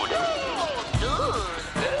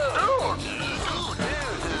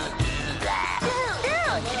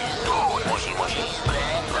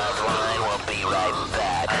 We'll be right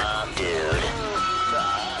back, dude.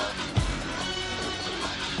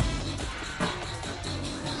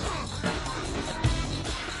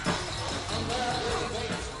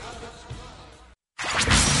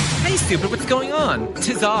 Hey, stupid, what's going on?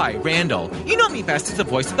 'Tis I, Randall. You know me best as the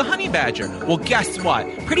voice of the honey badger. Well, guess what?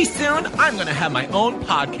 Pretty soon, I'm going to have my own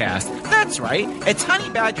podcast. That's right. It's Honey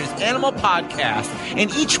Badger's Animal Podcast. And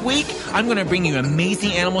each week, I'm going to bring you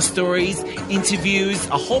amazing animal stories, interviews,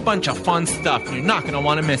 a whole bunch of fun stuff. You're not going to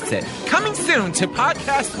want to miss it. Coming soon to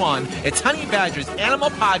Podcast One, it's Honey Badger's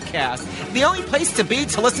Animal Podcast. The only place to be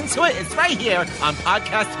to listen to it is right here on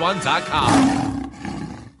PodcastOne.com.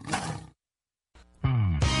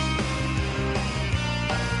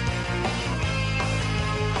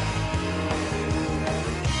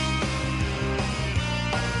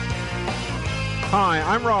 Hi,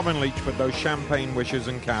 I'm Robin Leach with those champagne wishes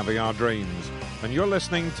and caviar dreams. And you're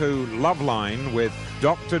listening to Loveline with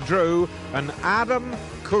Dr. Drew and Adam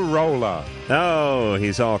Carolla. Oh,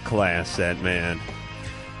 he's all class, that man.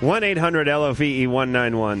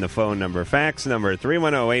 1-800-LOVE-191, the phone number. Fax number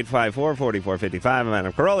 310-854-4455. I'm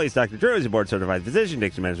Adam Carolla. He's Dr. Drew. He's a board-certified physician,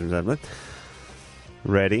 Dixon Management.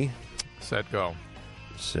 Ready? Set, go.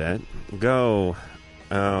 Set, go.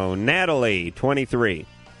 Oh, Natalie, 23.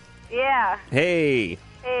 Yeah. Hey.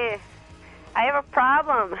 Hey. I have a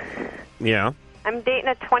problem. Yeah. I'm dating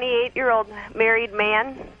a 28-year-old married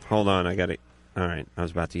man. Hold on, I got it. All right, I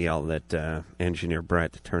was about to yell at engineer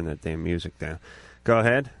Brett to turn that damn music down. Go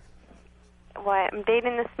ahead. Well, I'm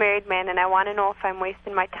dating this married man, and I want to know if I'm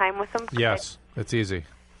wasting my time with him. Yes, it's easy.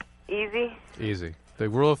 Easy? Easy. The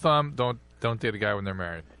rule of thumb, don't date a guy when they're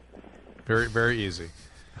married. Very, very easy.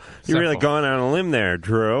 You're really going on a limb there,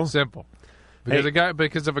 Drew. Simple.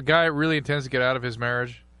 Because if a guy really intends to get out of his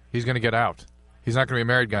marriage, he's going to get out. He's not going to be a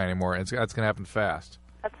married guy anymore, and that's going to happen fast.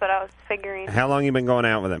 That's what I was figuring. How long you been going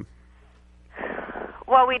out with him?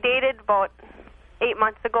 Well, we dated about 8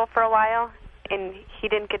 months ago for a while, and he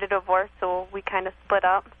didn't get a divorce, so we kind of split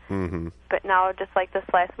up. Mm-hmm. But now, just like this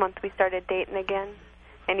last month, we started dating again,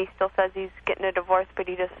 and he still says he's getting a divorce, but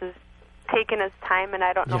he just is taking his time, and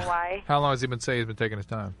I don't know why. How long has he been saying he's been taking his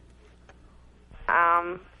time?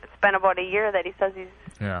 It's been about a year that he says he's...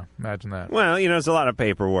 Yeah, imagine that. Well, there's a lot of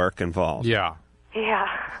paperwork involved. Yeah. Yeah.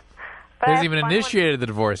 He hasn't even initiated the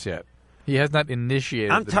divorce yet. He has not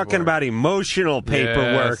initiated I'm the talking divorce. about emotional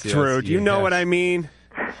paperwork, Yes, Drew. yes, Do you know what I mean?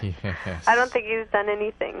 Yes. I don't think he's done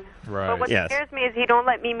anything. Right. But what Yes. scares me is he don't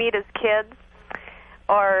let me meet his kids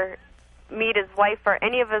or meet his wife or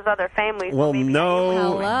any of his other families. Well, Maybe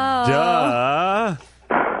no, duh.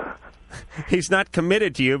 He's not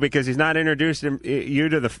committed to you because he's not introduced you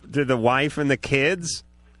to the wife and the kids.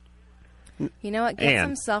 You know what? Get Ann.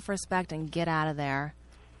 some self-respect and get out of there.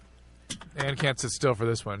 Ann can't sit still for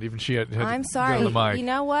this one. Even she had I'm to sorry. get on the mic. You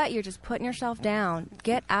know what? You're just putting yourself down.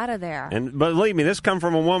 Get out of there. And believe me, this comes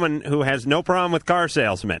from a woman who has no problem with car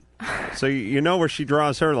salesmen. So you know where she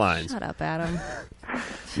draws her lines. Shut up, Adam.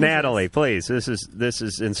 Natalie, please. This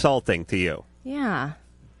is insulting to you. Yeah.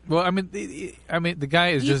 Well, I mean, the guy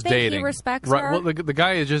is You just think he dating. respects right? her? Well, the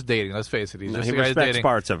guy is just dating. Let's face it. He's No, just he a guy respects dating,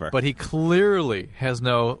 parts of her. but he clearly has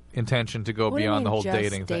no intention to go What do you beyond the mean whole just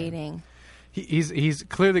dating thing. dating? He's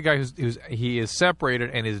clearly the guy he is separated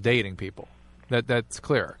and is dating people. That's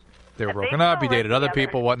clear. They were broken up. He dated other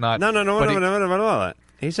people, whatnot. No.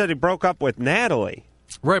 He said he broke up with Natalie.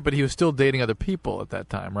 Right, but he was still dating other people at that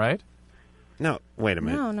time, right? No, wait a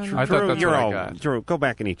minute. No. I Drew, thought that's you're what I all got. Drew, go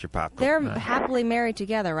back and eat your popcorn. They're happily married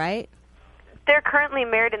together, right? They're currently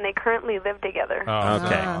married and they currently live together. Oh,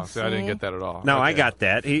 Okay. So I didn't get that at all. No, I Okay. got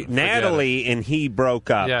that. Natalie and he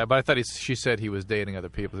broke up. Yeah, but I thought she said he was dating other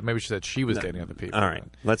people. Maybe she said she was dating other people. All right,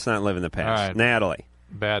 let's not live in the past. All right. Natalie,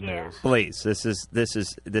 Bad news. please. This is.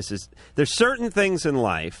 There's certain things in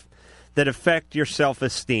life that affect your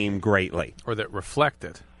self-esteem greatly. Or that reflect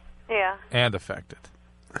it Yeah. and affect it.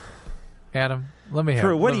 Adam, let me have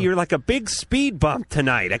Drew, let me- you're like a big speed bump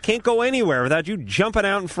tonight. I can't go anywhere without you jumping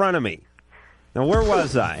out in front of me. Now, where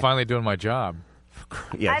was I? Finally doing my job.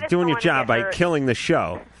 Yeah, just doing don't your wanna job get by hurt. killing the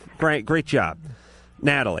show. Great job.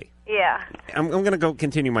 Natalie, Yeah. I'm going to go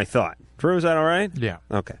continue my thought. Drew, is that all right? Yeah.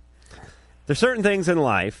 Okay. There's certain things in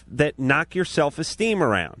life that knock your self-esteem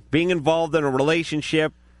around. Being involved in a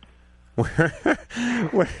relationship where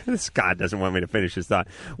this God doesn't want me to finish his thought.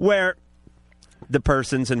 Where the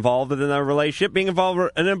person's involved in a relationship being involved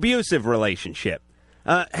in an abusive relationship.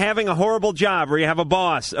 Having a horrible job where you have a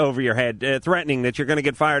boss over your head threatening that you're going to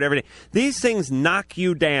get fired every day. These things knock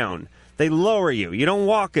you down. They lower you. You don't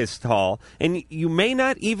walk as tall, and you may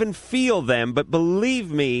not even feel them, but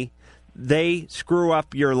believe me, they screw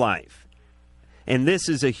up your life. And this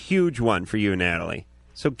is a huge one for you, Natalie.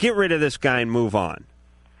 So get rid of this guy and move on.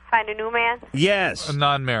 Find a new man? Yes. A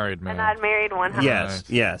non-married man. A non-married one, huh? Yes,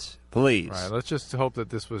 yes, please. Right, let's just hope that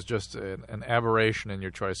this was just an aberration in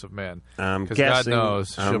your choice of men. Because God knows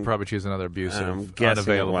she'll probably choose another abusive,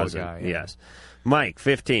 unavailable guy. Yeah. Yes. Mike,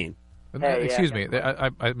 15. Excuse me, I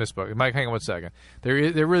misspoke. Mike, hang on 1 second.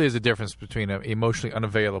 There really is a difference between emotionally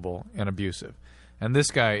unavailable and abusive. And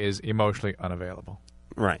this guy is emotionally unavailable.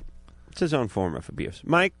 Right. It's his own form of abuse.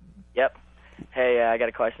 Mike? Yep. Hey, I got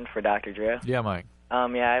a question for Dr. Drew. Yeah, Mike.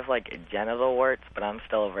 Yeah, I have, genital warts, but I'm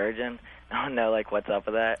still a virgin. I don't know, what's up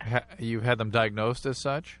with that. You've had them diagnosed as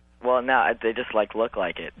such? Well, no, they just, look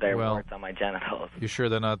like it. They're warts on my genitals. You sure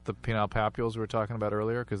they're not the penile papules we were talking about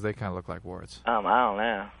earlier? Because they kind of look like warts. I don't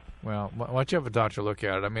know. Well, why don't you have a doctor look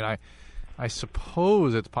at it? I mean, I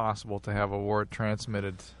suppose it's possible to have a wart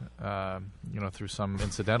transmitted, through some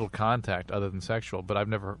incidental contact other than sexual, but I've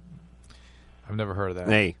never heard of that.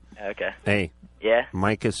 Hey. Okay. Hey. Yeah?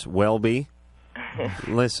 Micus Welby,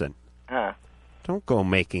 listen. Huh. Don't go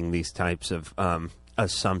making these types of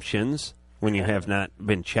assumptions when you have not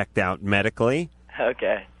been checked out medically.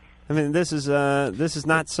 Okay. I mean, this is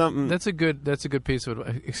not something. That's a good piece of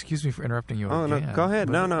advice. Excuse me for interrupting you. Oh, again, no, go ahead.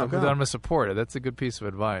 But, No, but go. I'm going to support it. That's a good piece of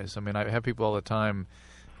advice. I mean, I have people all the time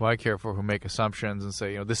who I care for who make assumptions and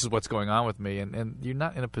say, this is what's going on with me, and you're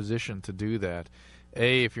not in a position to do that.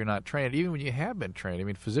 If you're not trained, even when you have been trained, I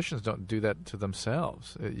mean, physicians don't do that to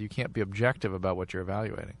themselves. You can't be objective about what you're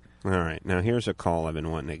evaluating. All right. Now, here's a call I've been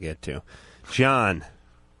wanting to get to. John.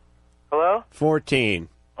 Hello? 14.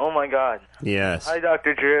 Oh, my God. Yes. Hi,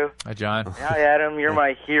 Dr. Drew. Hi, John. Hi, Adam. You're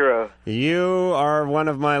my hero. You are one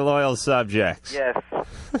of my loyal subjects. Yes.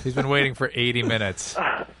 He's been waiting for 80 minutes.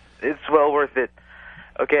 It's well worth it.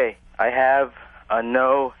 Okay, I have a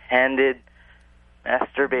no-handed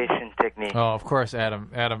masturbation technique. Oh, of course,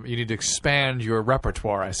 Adam. Adam, you need to expand your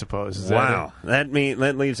repertoire, I suppose. Is Wow. That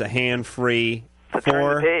leaves a hand-free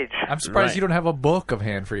Turn the page. I'm surprised Right. you don't have a book of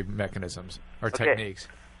hand-free mechanisms or Okay. techniques.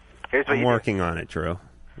 Here's what I'm you do. working on it, Drew.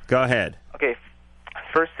 Go ahead. Okay,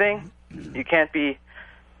 first thing, you can't be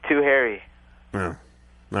too hairy. Oh. All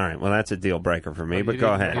right. Well, that's a deal breaker for me, Well, but you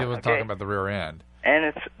go didn't- ahead. You weren't talking about the rear end.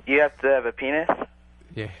 And you have to have a penis.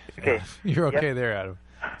 Yeah. Okay. You're okay Yep. there, Adam.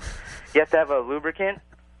 You have to have a lubricant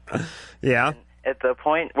Yeah. at the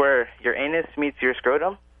point where your anus meets your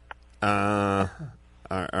scrotum. All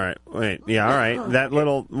right. Wait. Yeah. All right. That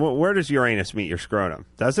little. Where does Uranus meet your scrotum?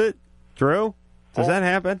 Does it, Drew? Does that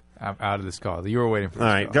happen? I'm out of this call. You were waiting for All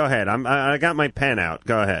this right. call. Go ahead. I got my pen out.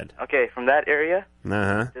 Go ahead. Okay, from that area,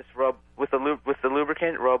 Uh just rub with the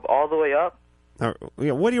lubricant. Rub all the way up. huh.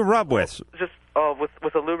 What do you rub with? Just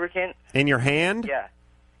with a lubricant. In your hand? Yeah.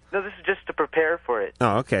 No, this is just to prepare for it.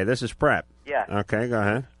 Oh, okay. This is prep. Yeah. Okay. Go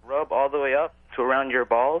ahead. Rub all the way up to around your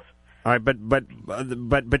balls. All right.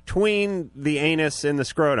 But between the anus and the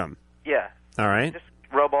scrotum. Yeah. All right.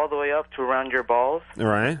 Rub all the way up to around your balls, All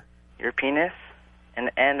right. your penis,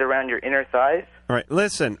 and around your inner thighs. All right.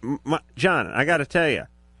 Listen, John. I got to tell you,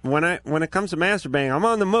 when it comes to masturbating, I'm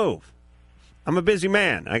on the move. I'm a busy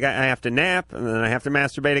man. I have to nap and then I have to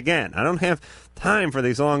masturbate again. I don't have time for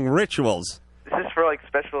these long rituals. This is for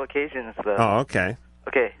special occasions, though. Oh, okay.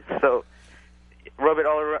 Okay, so rub it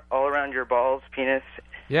all around your balls, penis.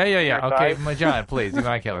 Yeah. inner Okay, thighs. John, please.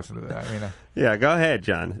 I can't listen to that. I mean, Yeah, go ahead,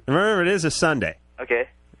 John. Remember, it is a Sunday. Okay.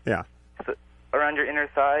 Yeah. So around your inner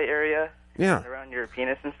thigh area. Yeah. And around your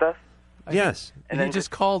penis and stuff. Yes. And then you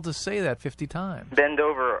just called to say that 50 times. Bend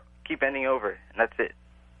over. Keep bending over, and that's it.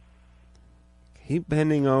 Keep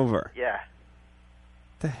bending over. Yeah.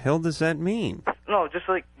 What the hell does that mean? No, just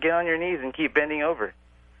get on your knees and keep bending over.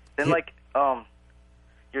 Then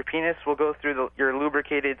your penis will go through your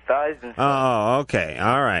lubricated thighs and stuff. Oh, okay.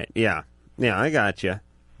 All right. Yeah. Yeah, I got you. All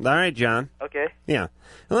right, John. Okay. Yeah.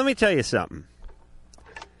 Now, let me tell you something.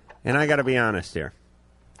 And I got to be honest here.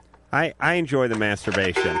 I enjoy the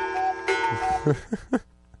masturbation.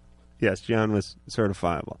 Yes, John was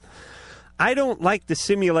certifiable. I don't like to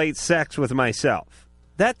simulate sex with myself.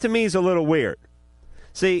 That to me is a little weird.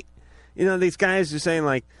 See, these guys are saying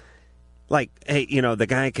like, hey, the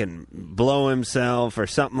guy can blow himself or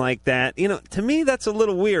something like that. To me that's a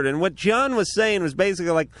little weird. And what John was saying was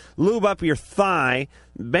basically like lube up your thigh,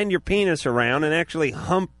 bend your penis around, and actually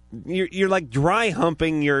hump. You're like dry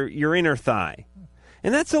humping your inner thigh,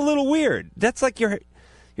 and that's a little weird. That's like you're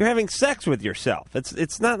You're having sex with yourself.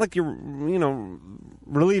 It's not like you're,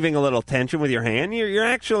 relieving a little tension with your hand. You're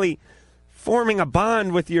actually forming a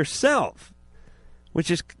bond with yourself, which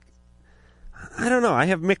is, I don't know, I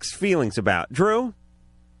have mixed feelings about. Drew,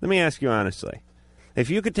 let me ask you honestly. If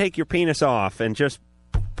you could take your penis off and just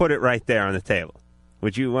put it right there on the table,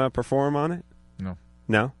 would you perform on it? No.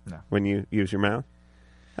 No? No. When you use your mouth?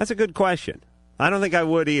 That's a good question. I don't think I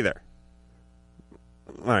would either.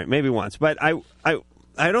 All right, maybe once. But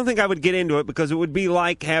I don't think I would get into it because it would be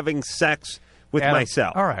like having sex with Adam,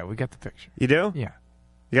 myself. All right, we got the picture. You do? Yeah.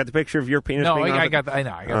 You got the picture of your penis? No, being I off got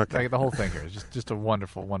the whole thing here. It's just a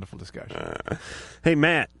wonderful, wonderful discussion. Hey,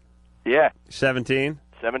 Matt. Yeah. 17?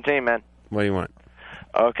 17, man. What do you want?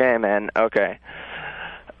 Okay, man. Okay.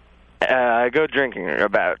 I go drinking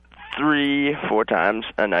about 3-4 times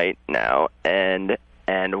a night now, and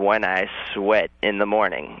when I sweat in the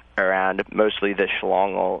morning around mostly the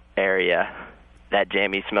schlongel area, that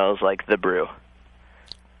jammy smells like the brew.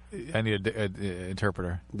 I need an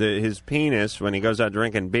interpreter. His penis, when he goes out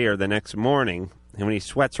drinking beer the next morning, and when he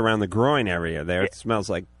sweats around the groin area there, it smells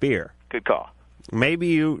like beer. Good call. Maybe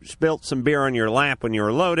you spilt some beer on your lap when you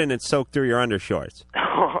were loading and it soaked through your undershorts.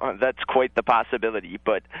 That's quite the possibility,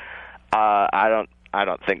 but I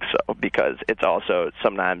don't think so, because it's also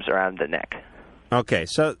sometimes around the neck. Okay,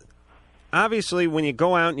 so obviously when you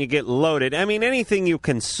go out and you get loaded, I mean, anything you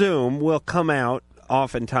consume will come out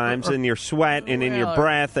oftentimes in your sweat and in your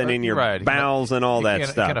breath and in your bowels and all that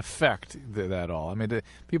stuff. It can affect that all. I mean,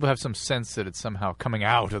 people have some sense that it's somehow coming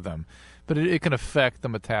out of them, but it can affect the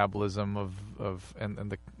metabolism of the.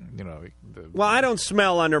 Well, I don't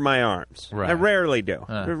smell under my arms. Right. I rarely do.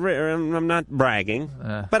 I'm not bragging,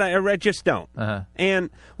 but I just don't. And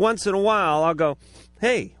once in a while, I'll go,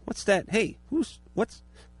 "Hey, what's that? Hey,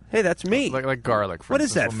 Hey, that's me." Like garlic. What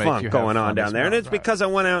is that funk going on down there? And it's because I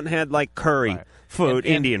went out and had like curry food,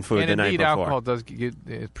 Indian food the night before. And alcohol does,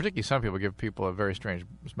 particularly some people give people a very strange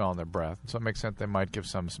smell in their breath. So it makes sense they might give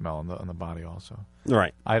some smell in the body also.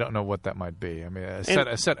 Right. I don't know what that might be. I mean,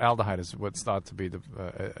 acetaldehyde is what's thought to be the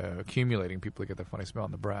accumulating people who get that funny smell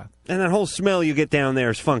in the breath. And that whole smell you get down there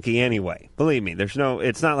is funky anyway. Believe me,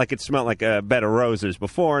 it's not like it smelled like a bed of roses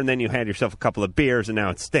before, and then you had yourself a couple of beers, and now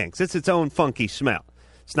it stinks. It's its own funky smell.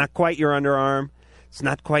 It's not quite your underarm. It's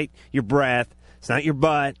not quite your breath. It's not your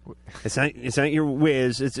butt. It's not your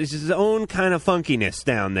whiz. It's its own kind of funkiness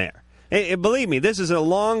down there. Believe me, this is a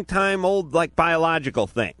long time old, like, biological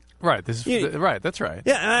thing. Right. Right. That's right.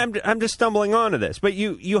 Yeah, I'm just stumbling onto this, but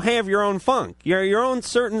you have your own funk, your own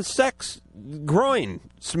certain sex groin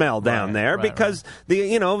smell down there because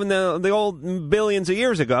in the old billions of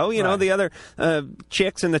years ago, the other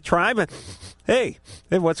chicks in the tribe, hey,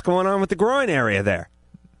 what's going on with the groin area there,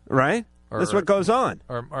 right? That's what goes on.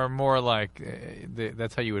 Or more like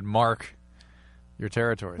that's how you would mark your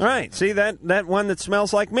territories. Right. See that one that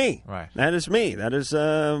smells like me. Right. That is me. That is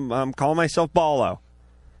I'm calling myself Ballo.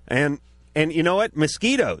 And you know what?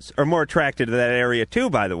 Mosquitoes are more attracted to that area too,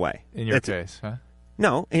 by the way. In your case, huh?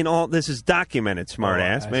 No, this is documented,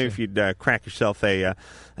 smartass. Maybe if you'd crack yourself a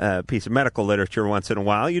piece of medical literature once in a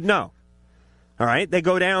while, you'd know. All right? They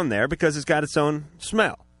go down there because it's got its own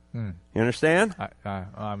smell. You understand?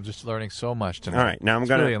 I'm just learning so much tonight. All right, now it's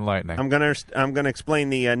really enlightening. I'm gonna explain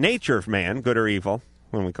the nature of man, good or evil,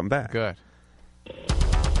 when we come back. Good.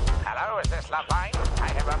 Hello, is this Loveline? I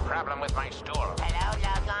have a problem with my stool. Hello,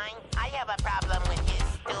 Loveline. I have a problem with his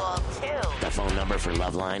stool too. The phone number for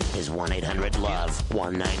Loveline is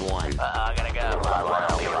 1-800-LOVE-191. I gotta go.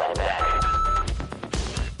 I'll be right back.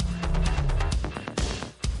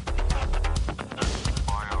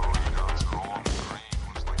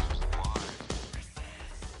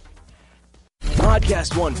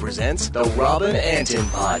 Podcast One presents the Robin Antin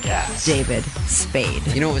Podcast. David Spade.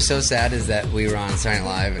 You know what was so sad is that we were on Saturday Night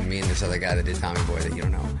Live, and me and this other guy that did Tommy Boy that you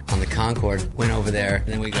don't know on the Concorde went over there, and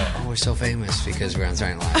then we go, "Oh, we're so famous because we're on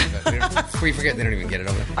Saturday Night Live." But we forget they don't even get it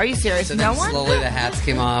over there. Are you serious? So then slowly the hats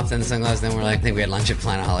came off, then the sunglasses. Then we're like, I think we had lunch at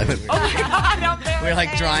Planet Hollywood. Oh my God! We were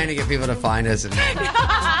like trying to get people to find us. And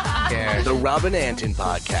the Robin Antin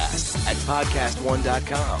Podcast at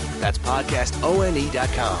podcastone.com. That's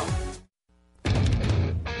podcastone.com.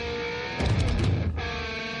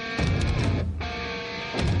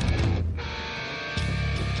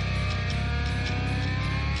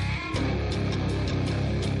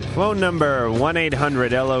 Phone number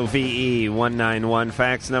 1-800-LOVE-191.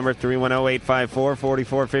 Fax number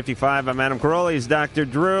 310-854-4455. I'm Adam Carolla. He's Dr.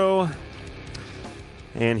 Drew.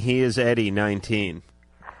 And he is Eddie, 19.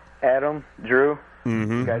 Adam, Drew,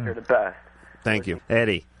 Mm-hmm. you guys are the best. Thank you.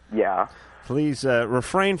 Eddie. Yeah. Please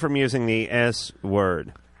refrain from using the S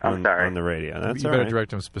word. I'm sorry. on the radio. That's you all better right.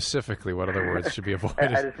 direct them specifically what other words should be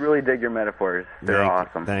avoided. I just really dig your metaphors. They're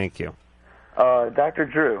awesome. Thank you. Dr.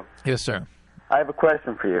 Drew. Yes, sir. I have a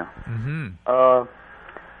question for you. Mm-hmm.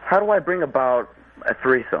 How do I bring about a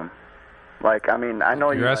threesome? Like, I mean, I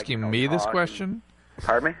know You're asking me this talk question?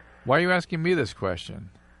 Pardon me? Why are you asking me this question?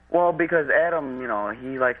 Well, because Adam,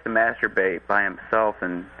 he likes to masturbate by himself,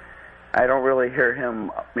 and I don't really hear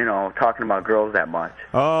him, talking about girls that much.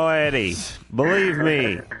 Oh, Eddie, believe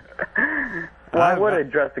me. Well, I would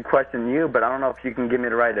address the question to you, but I don't know if you can give me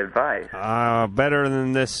the right advice. Better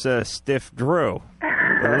than this stiff Drew.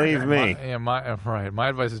 Believe me. My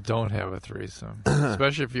advice is don't have a threesome,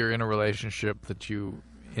 especially if you're in a relationship that you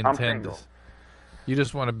intend. I'm single. You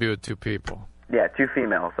just want to be with two people. Yeah, two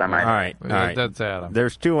females. I might. All right. That's Adam.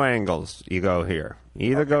 There's two angles you go here.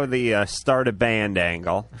 You either go the start a band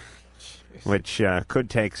angle, which could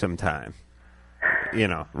take some time.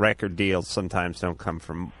 Record deals sometimes don't come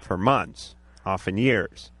for months, often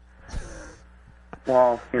years.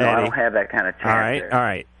 Well, Eddie, I don't have that kind of chance. All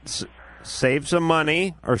right. Save some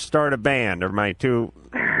money or start a band are my two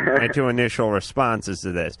initial responses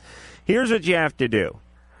to this. Here's what you have to do.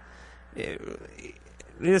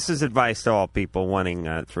 This is advice to all people wanting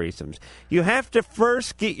threesomes. You have to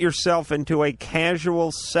first get yourself into a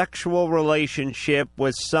casual sexual relationship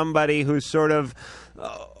with somebody who's sort of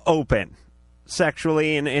open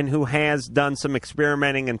sexually and who has done some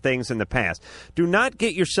experimenting and things in the past. Do not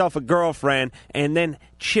get yourself a girlfriend and then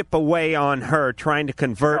chip away on her trying to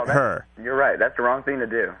convert her. You're right. That's the wrong thing to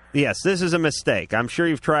do. Yes, this is a mistake. I'm sure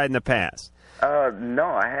you've tried in the past. No,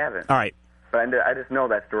 I haven't. All right. But I just know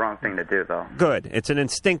that's the wrong thing to do, though. Good. It's an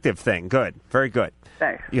instinctive thing. Good. Very good.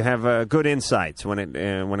 Thanks. You have good insights when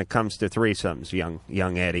it comes to threesomes,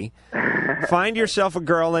 young Eddie. Find yourself a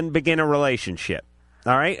girl and begin a relationship.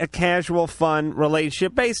 All right? A casual, fun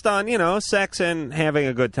relationship based on, sex and having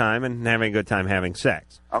a good time and having a good time having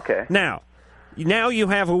sex. Okay. Now you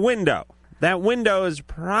have a window. That window is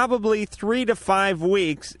probably 3 to 5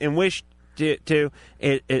 weeks in which to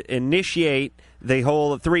initiate the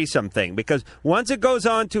whole threesome thing, because once it goes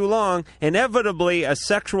on too long, inevitably a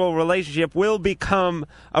sexual relationship will become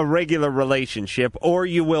a regular relationship, or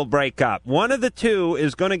you will break up. One of the two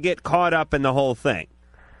is going to get caught up in the whole thing.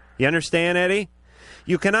 You understand, Eddie?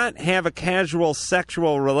 You cannot have a casual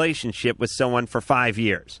sexual relationship with someone for 5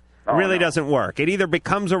 years. It really doesn't work. It either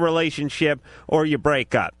becomes a relationship or you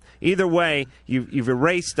break up. Either way, you've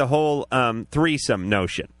erased the whole threesome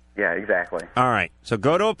notion. Yeah, exactly. All right. So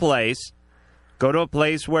go to a place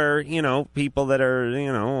where, people that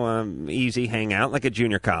are, easy hang out, like a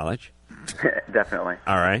junior college. Definitely.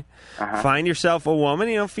 All right. Uh-huh. Find yourself a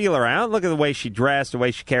woman, feel her out, look at the way she dressed, the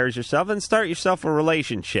way she carries herself, and start yourself a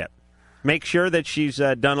relationship. Make sure that she's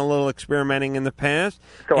done a little experimenting in the past.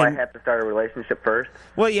 So I have to start a relationship first?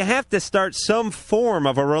 Well, you have to start some form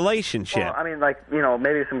of a relationship. Well, I mean,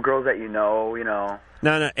 maybe some girls that you know.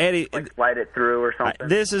 No, Eddie. Slide it through or something.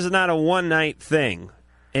 This is not a one-night thing.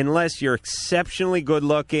 Unless you're exceptionally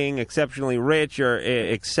good-looking, exceptionally rich, or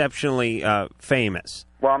exceptionally famous.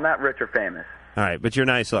 Well, I'm not rich or famous. All right, but you're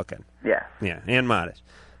nice-looking. Yeah. Yeah, and modest.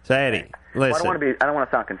 So, Eddie, listen. Well, I don't want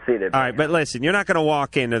to sound conceited. All right, but listen, you're not going to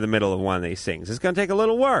walk into the middle of one of these things. It's going to take a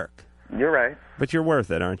little work. You're right. But you're worth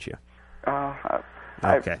it, aren't you?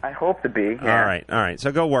 Okay. I hope to be. Yeah. All right.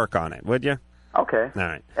 So go work on it, would you? Okay. All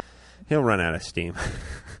right. He'll run out of steam.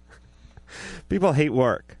 People hate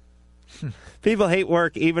work. People hate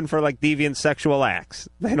work even for deviant sexual acts.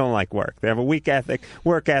 They don't like work. They have a weak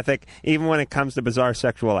work ethic, even when it comes to bizarre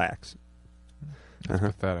sexual acts. That's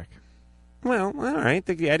pathetic. Well, all right.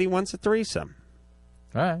 Eddie wants a threesome.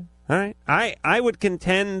 All right. I would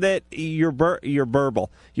contend that your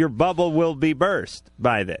bubble will be burst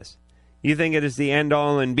by this. You think it is the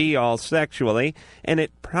end-all and be-all sexually, and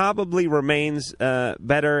it probably remains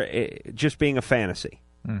better just being a fantasy.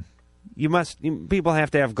 People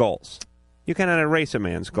have to have goals. You cannot erase a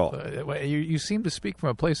man's goal. You seem to speak from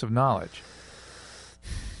a place of knowledge.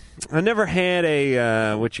 I never had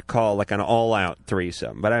a what you call an all-out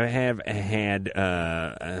threesome, but I have had.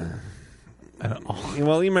 Well,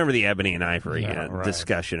 you remember the Ebony and Ivory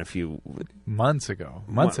discussion a few months ago,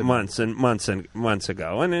 months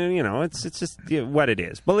ago, and it's just what it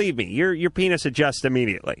is. Believe me, your penis adjusts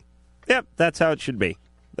immediately. Yep, that's how it should be.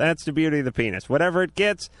 That's the beauty of the penis. Whatever it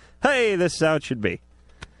gets, hey, this is how it should be.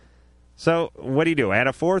 So, what do? Add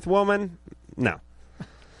a fourth woman? No.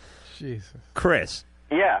 Jesus. Chris.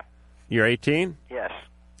 Yeah. You're 18? Yes.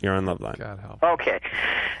 You're on Loveline. God help. Okay.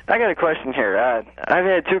 I got a question here. I've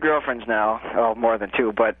had 2 girlfriends now. Oh, more than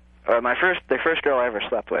 2, but the first girl I ever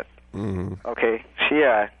slept with. Mm-hmm. Okay.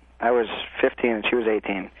 I was 15 and she was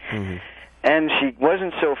 18. Mm-hmm. and she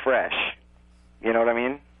wasn't so fresh. You know what I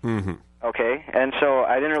mean? Mm-hmm. Okay, and so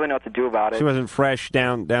I didn't really know what to do about it. She wasn't fresh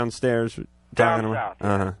downstairs. Down talking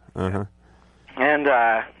south. Uh-huh. And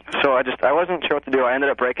so I wasn't sure what to do. I ended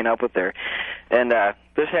up breaking up with her, and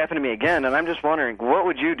this happened to me again. And I'm just wondering, what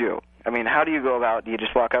would you do? I mean, how do you go about? Do you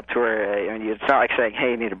just walk up to her? I mean, it's not like saying,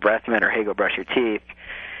 "Hey, you need a breath mint," or "Hey, go brush your teeth."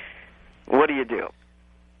 What do you do?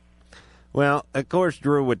 Well, of course,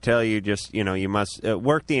 Drew would tell you just, you must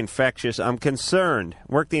work the infectious. I'm concerned.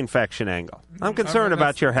 Work the infection angle. I'm concerned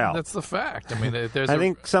about your health. That's the fact. I mean, I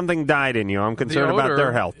think something died in you. I'm concerned about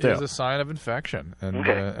their health, too. It's a sign of infection,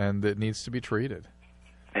 and it needs to be treated.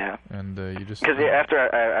 Yeah. And you just... Because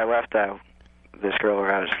after I left this girl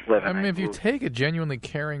where I was living... I mean, if you take a genuinely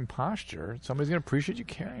caring posture, somebody's going to appreciate you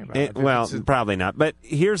caring about it. Well, probably not. But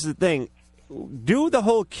here's the thing. Do the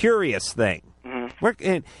whole curious thing. Work,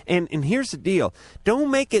 and here's the deal.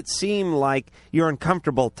 Don't make it seem like you're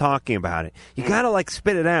uncomfortable talking about it. You got to,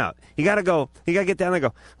 spit it out. You got to get down and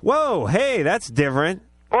go, whoa, hey, that's different.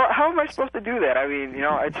 Well, how am I supposed to do that? I mean,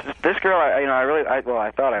 it's just, this girl,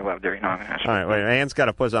 I thought I loved her. All right, wait, Ann's got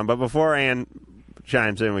to put on. But before Ann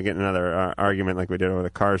chimes in, we get another argument like we did over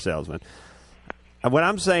the car salesman. What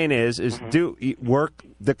I'm saying is do work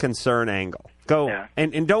the concern angle. Go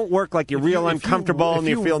and don't work like you're real uncomfortable and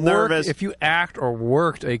you feel nervous. If you act or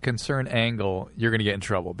worked a concern angle, you're going to get in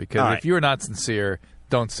trouble because if you're not sincere,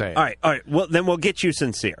 don't say it. All right. Well, then we'll get you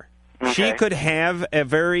sincere. Okay. She could have a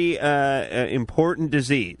very important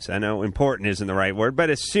disease. I know important isn't the right word, but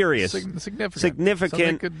a serious,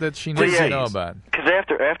 significant that she needs to know about. Because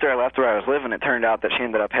after I left where I was living, it turned out that she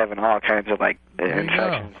ended up having all kinds of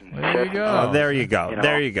infections. There you go. Oh, there you go.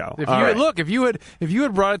 There you go. If you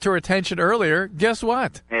had brought it to her attention earlier, guess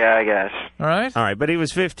what? Yeah, I guess. All right. But he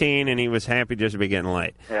was 15 and he was happy just to be getting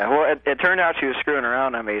late. Yeah. Well, it turned out she was screwing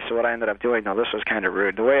around on me. So what I ended up doing, this was kind of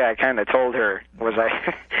rude. The way I kind of told her was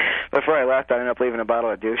before I left, I ended up leaving a bottle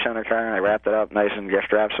of douche on her car, and I wrapped it up nice and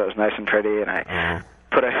gift wrapped, so it was nice and pretty, and I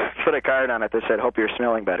put a card on it that said, "Hope you're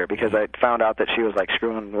smelling better," because I found out that she was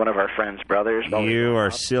screwing one of our friend's brothers. You are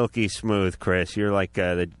silky smooth, Chris. You're like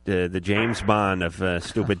the James Bond of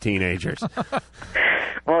stupid teenagers.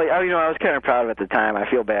 Well, I was kind of proud of it at the time. I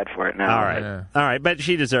feel bad for it now. All right, all right, but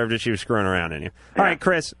she deserved it. She was screwing around in you. All right,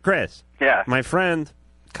 Chris. Yeah. My friend,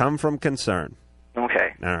 come from concern.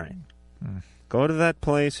 Okay. All right. Go to that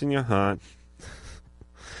place in your heart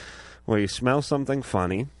where you smell something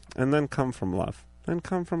funny, and then come from love, and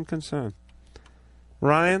come from concern.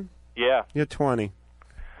 Ryan? Yeah. You're 20.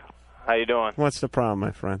 How you doing? What's the problem,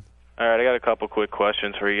 my friend? All right, I got a couple quick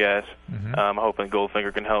questions for you guys. I'm hoping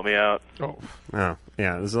Goldfinger can help me out. Oh, yeah.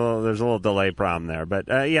 There's a little delay problem there,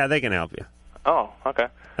 but yeah, they can help you. Oh, okay.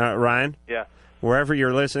 Ryan? Yeah. Wherever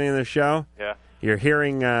you're listening to the show, you're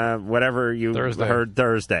hearing whatever you heard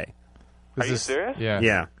Thursday. Are you serious?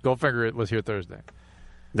 Yeah. Goldfinger was here Thursday.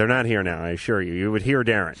 They're not here now, I assure you. You would hear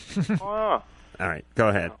Darren. Oh. All right, go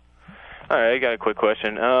ahead. All right, I got a quick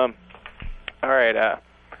question. All right,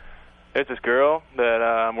 there's this girl that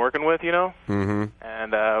I'm working with, Mm-hmm.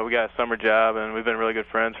 and we got a summer job, and we've been really good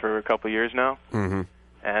friends for a couple of years now. Mm-hmm.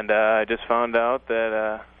 And I just found out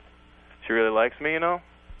that she really likes me, and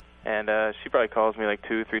she probably calls me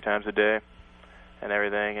 2-3 times a day and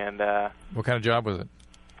everything. And what kind of job was it?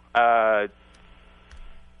 Let's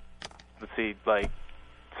see,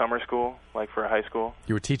 summer school, for a high school.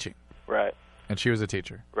 You were teaching. Right. And she was a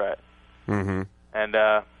teacher. Right. Mm-hmm. And,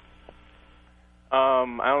 I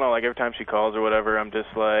don't know, every time she calls or whatever, I'm just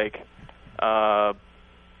I'm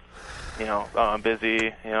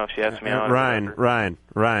busy, if she asks me out. Ryan.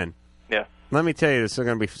 Yeah. Let me tell you, this is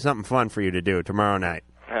going to be something fun for you to do tomorrow night.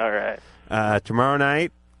 All right. Tomorrow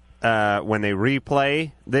night, when they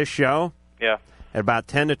replay this show, yeah, at about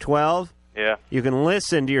 10 to 12, yeah, you can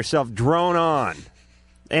listen to yourself drone on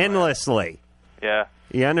endlessly. Yeah.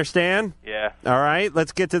 You understand? Yeah. All right,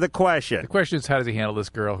 let's get to the question. The question is, how does he handle this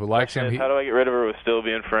girl who likes him? How do I get rid of her with still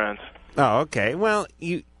being friends? Oh, okay. Well,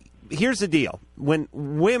 here's the deal. When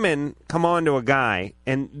women come on to a guy,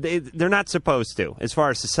 and they're not supposed to, as far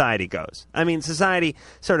as society goes. I mean, society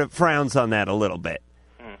sort of frowns on that a little bit.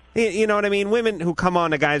 You know what I mean? Women who come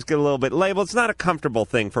on to guys get a little bit labeled. It's not a comfortable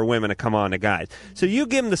thing for women to come on to guys. So you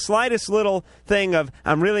give them the slightest little thing of,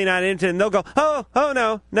 I'm really not into it, and they'll go, oh,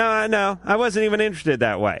 no, I wasn't even interested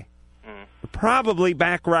that way. Probably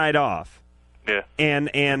back right off. Yeah. And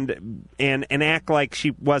act like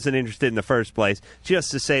she wasn't interested in the first place,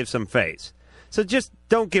 just to save some face. So just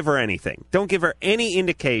don't give her anything. Don't give her any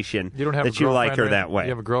indication that you like her that way. You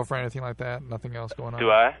have a girlfriend or anything like that? Nothing else going on?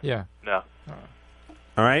 Do I? Yeah. No.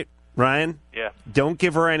 All right, Ryan? Yeah. Don't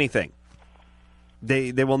give her anything.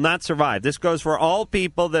 They will not survive. This goes for all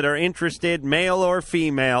people that are interested, male or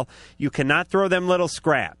female. You cannot throw them little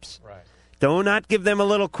scraps. Right. Do not give them a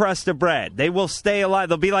little crust of bread. They will stay alive.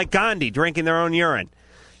 They'll be like Gandhi, drinking their own urine.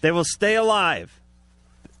 They will stay alive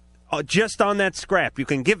just on that scrap. You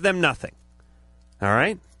can give them nothing. All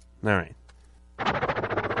right? All right.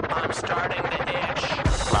 I'm starting to itch.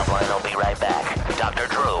 Loveline will be right back. Dr.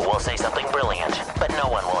 Drew will say something brilliant, but no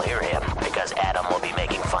one will hear him because Adam will be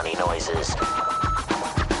making funny noises.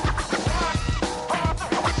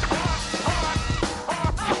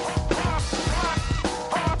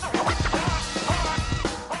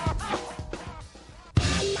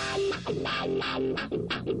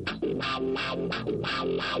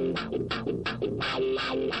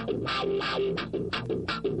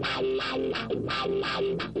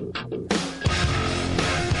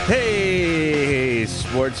 Hey,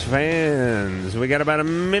 sports fans. We got about a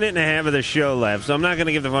minute and a half of the show left, so I'm not going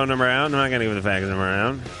to give the phone number out. I'm not going to give the fax number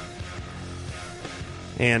out.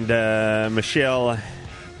 And Michelle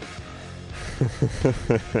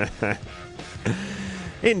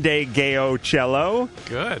Indegayocello.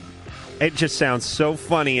 Good. It just sounds so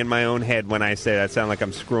funny in my own head when I say that. I sound like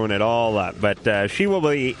I'm screwing it all up. But she will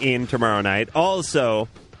be in tomorrow night. Also,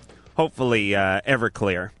 hopefully,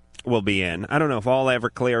 Everclear will be in. I don't know if all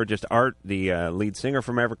Everclear or just Art, the lead singer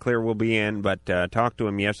from Everclear, will be in. But talked to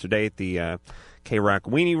him yesterday at the K-Rock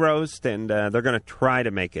Weenie Roast, and they're going to try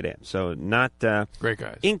to make it in. So not great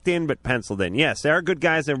guys. Inked in, but penciled in. Yes, they are good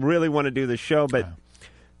guys that really want to do the show, but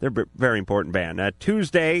they're a very important band.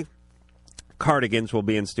 Tuesday, Cardigans will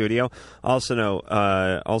be in studio. Also,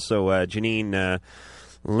 Janine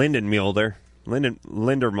Lindermulder.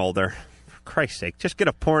 For Christ's sake, just get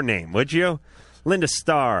a poor name, would you? Linda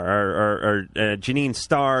Starr or Janine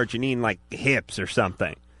Starr, Janine like Hips or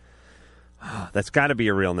something. Oh, that's got to be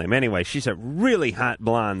a real name. Anyway, she's a really hot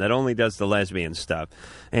blonde that only does the lesbian stuff.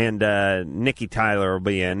 And Nikki Tyler will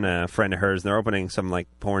be in, a friend of hers. They're opening some like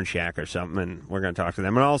porn shack or something, and we're going to talk to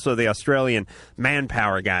them. And also the Australian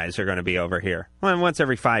Manpower guys are going to be over here. Well, once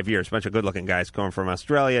every 5 years, a bunch of good-looking guys going from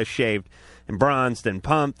Australia, shaved and bronzed and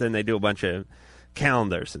pumped, and they do a bunch of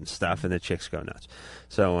calendars and stuff, and the chicks go nuts.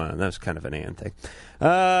 So that was kind of an Ann thing.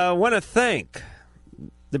 Want to thank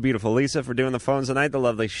the beautiful Lisa for doing the phones tonight, the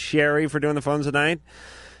lovely Sherry for doing the phones tonight,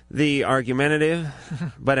 the argumentative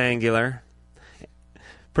but angular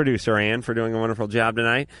producer Ann for doing a wonderful job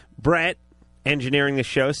tonight, Brett engineering the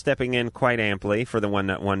show, stepping in quite amply for the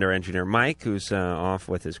one-nut wonder engineer Mike, who's off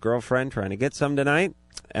with his girlfriend trying to get some tonight.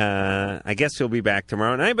 I guess he'll be back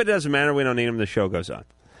tomorrow night, but it doesn't matter. We don't need him. The show goes on.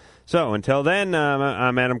 So until then,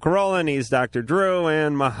 I'm Adam Carolla, and he's Dr. Drew,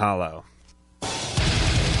 and mahalo.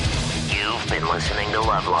 You've been listening to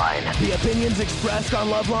Loveline. The opinions expressed on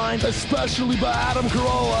Loveline, especially by Adam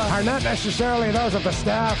Carolla, are not necessarily those of the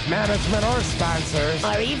staff, management, or sponsors,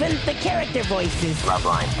 or even the character voices.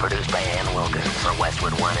 Loveline, produced by Ann Wilkins for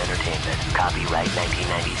Westwood One Entertainment. Copyright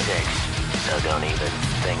 1996. So don't even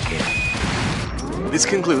think it. This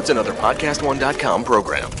concludes another PodcastOne.com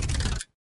program.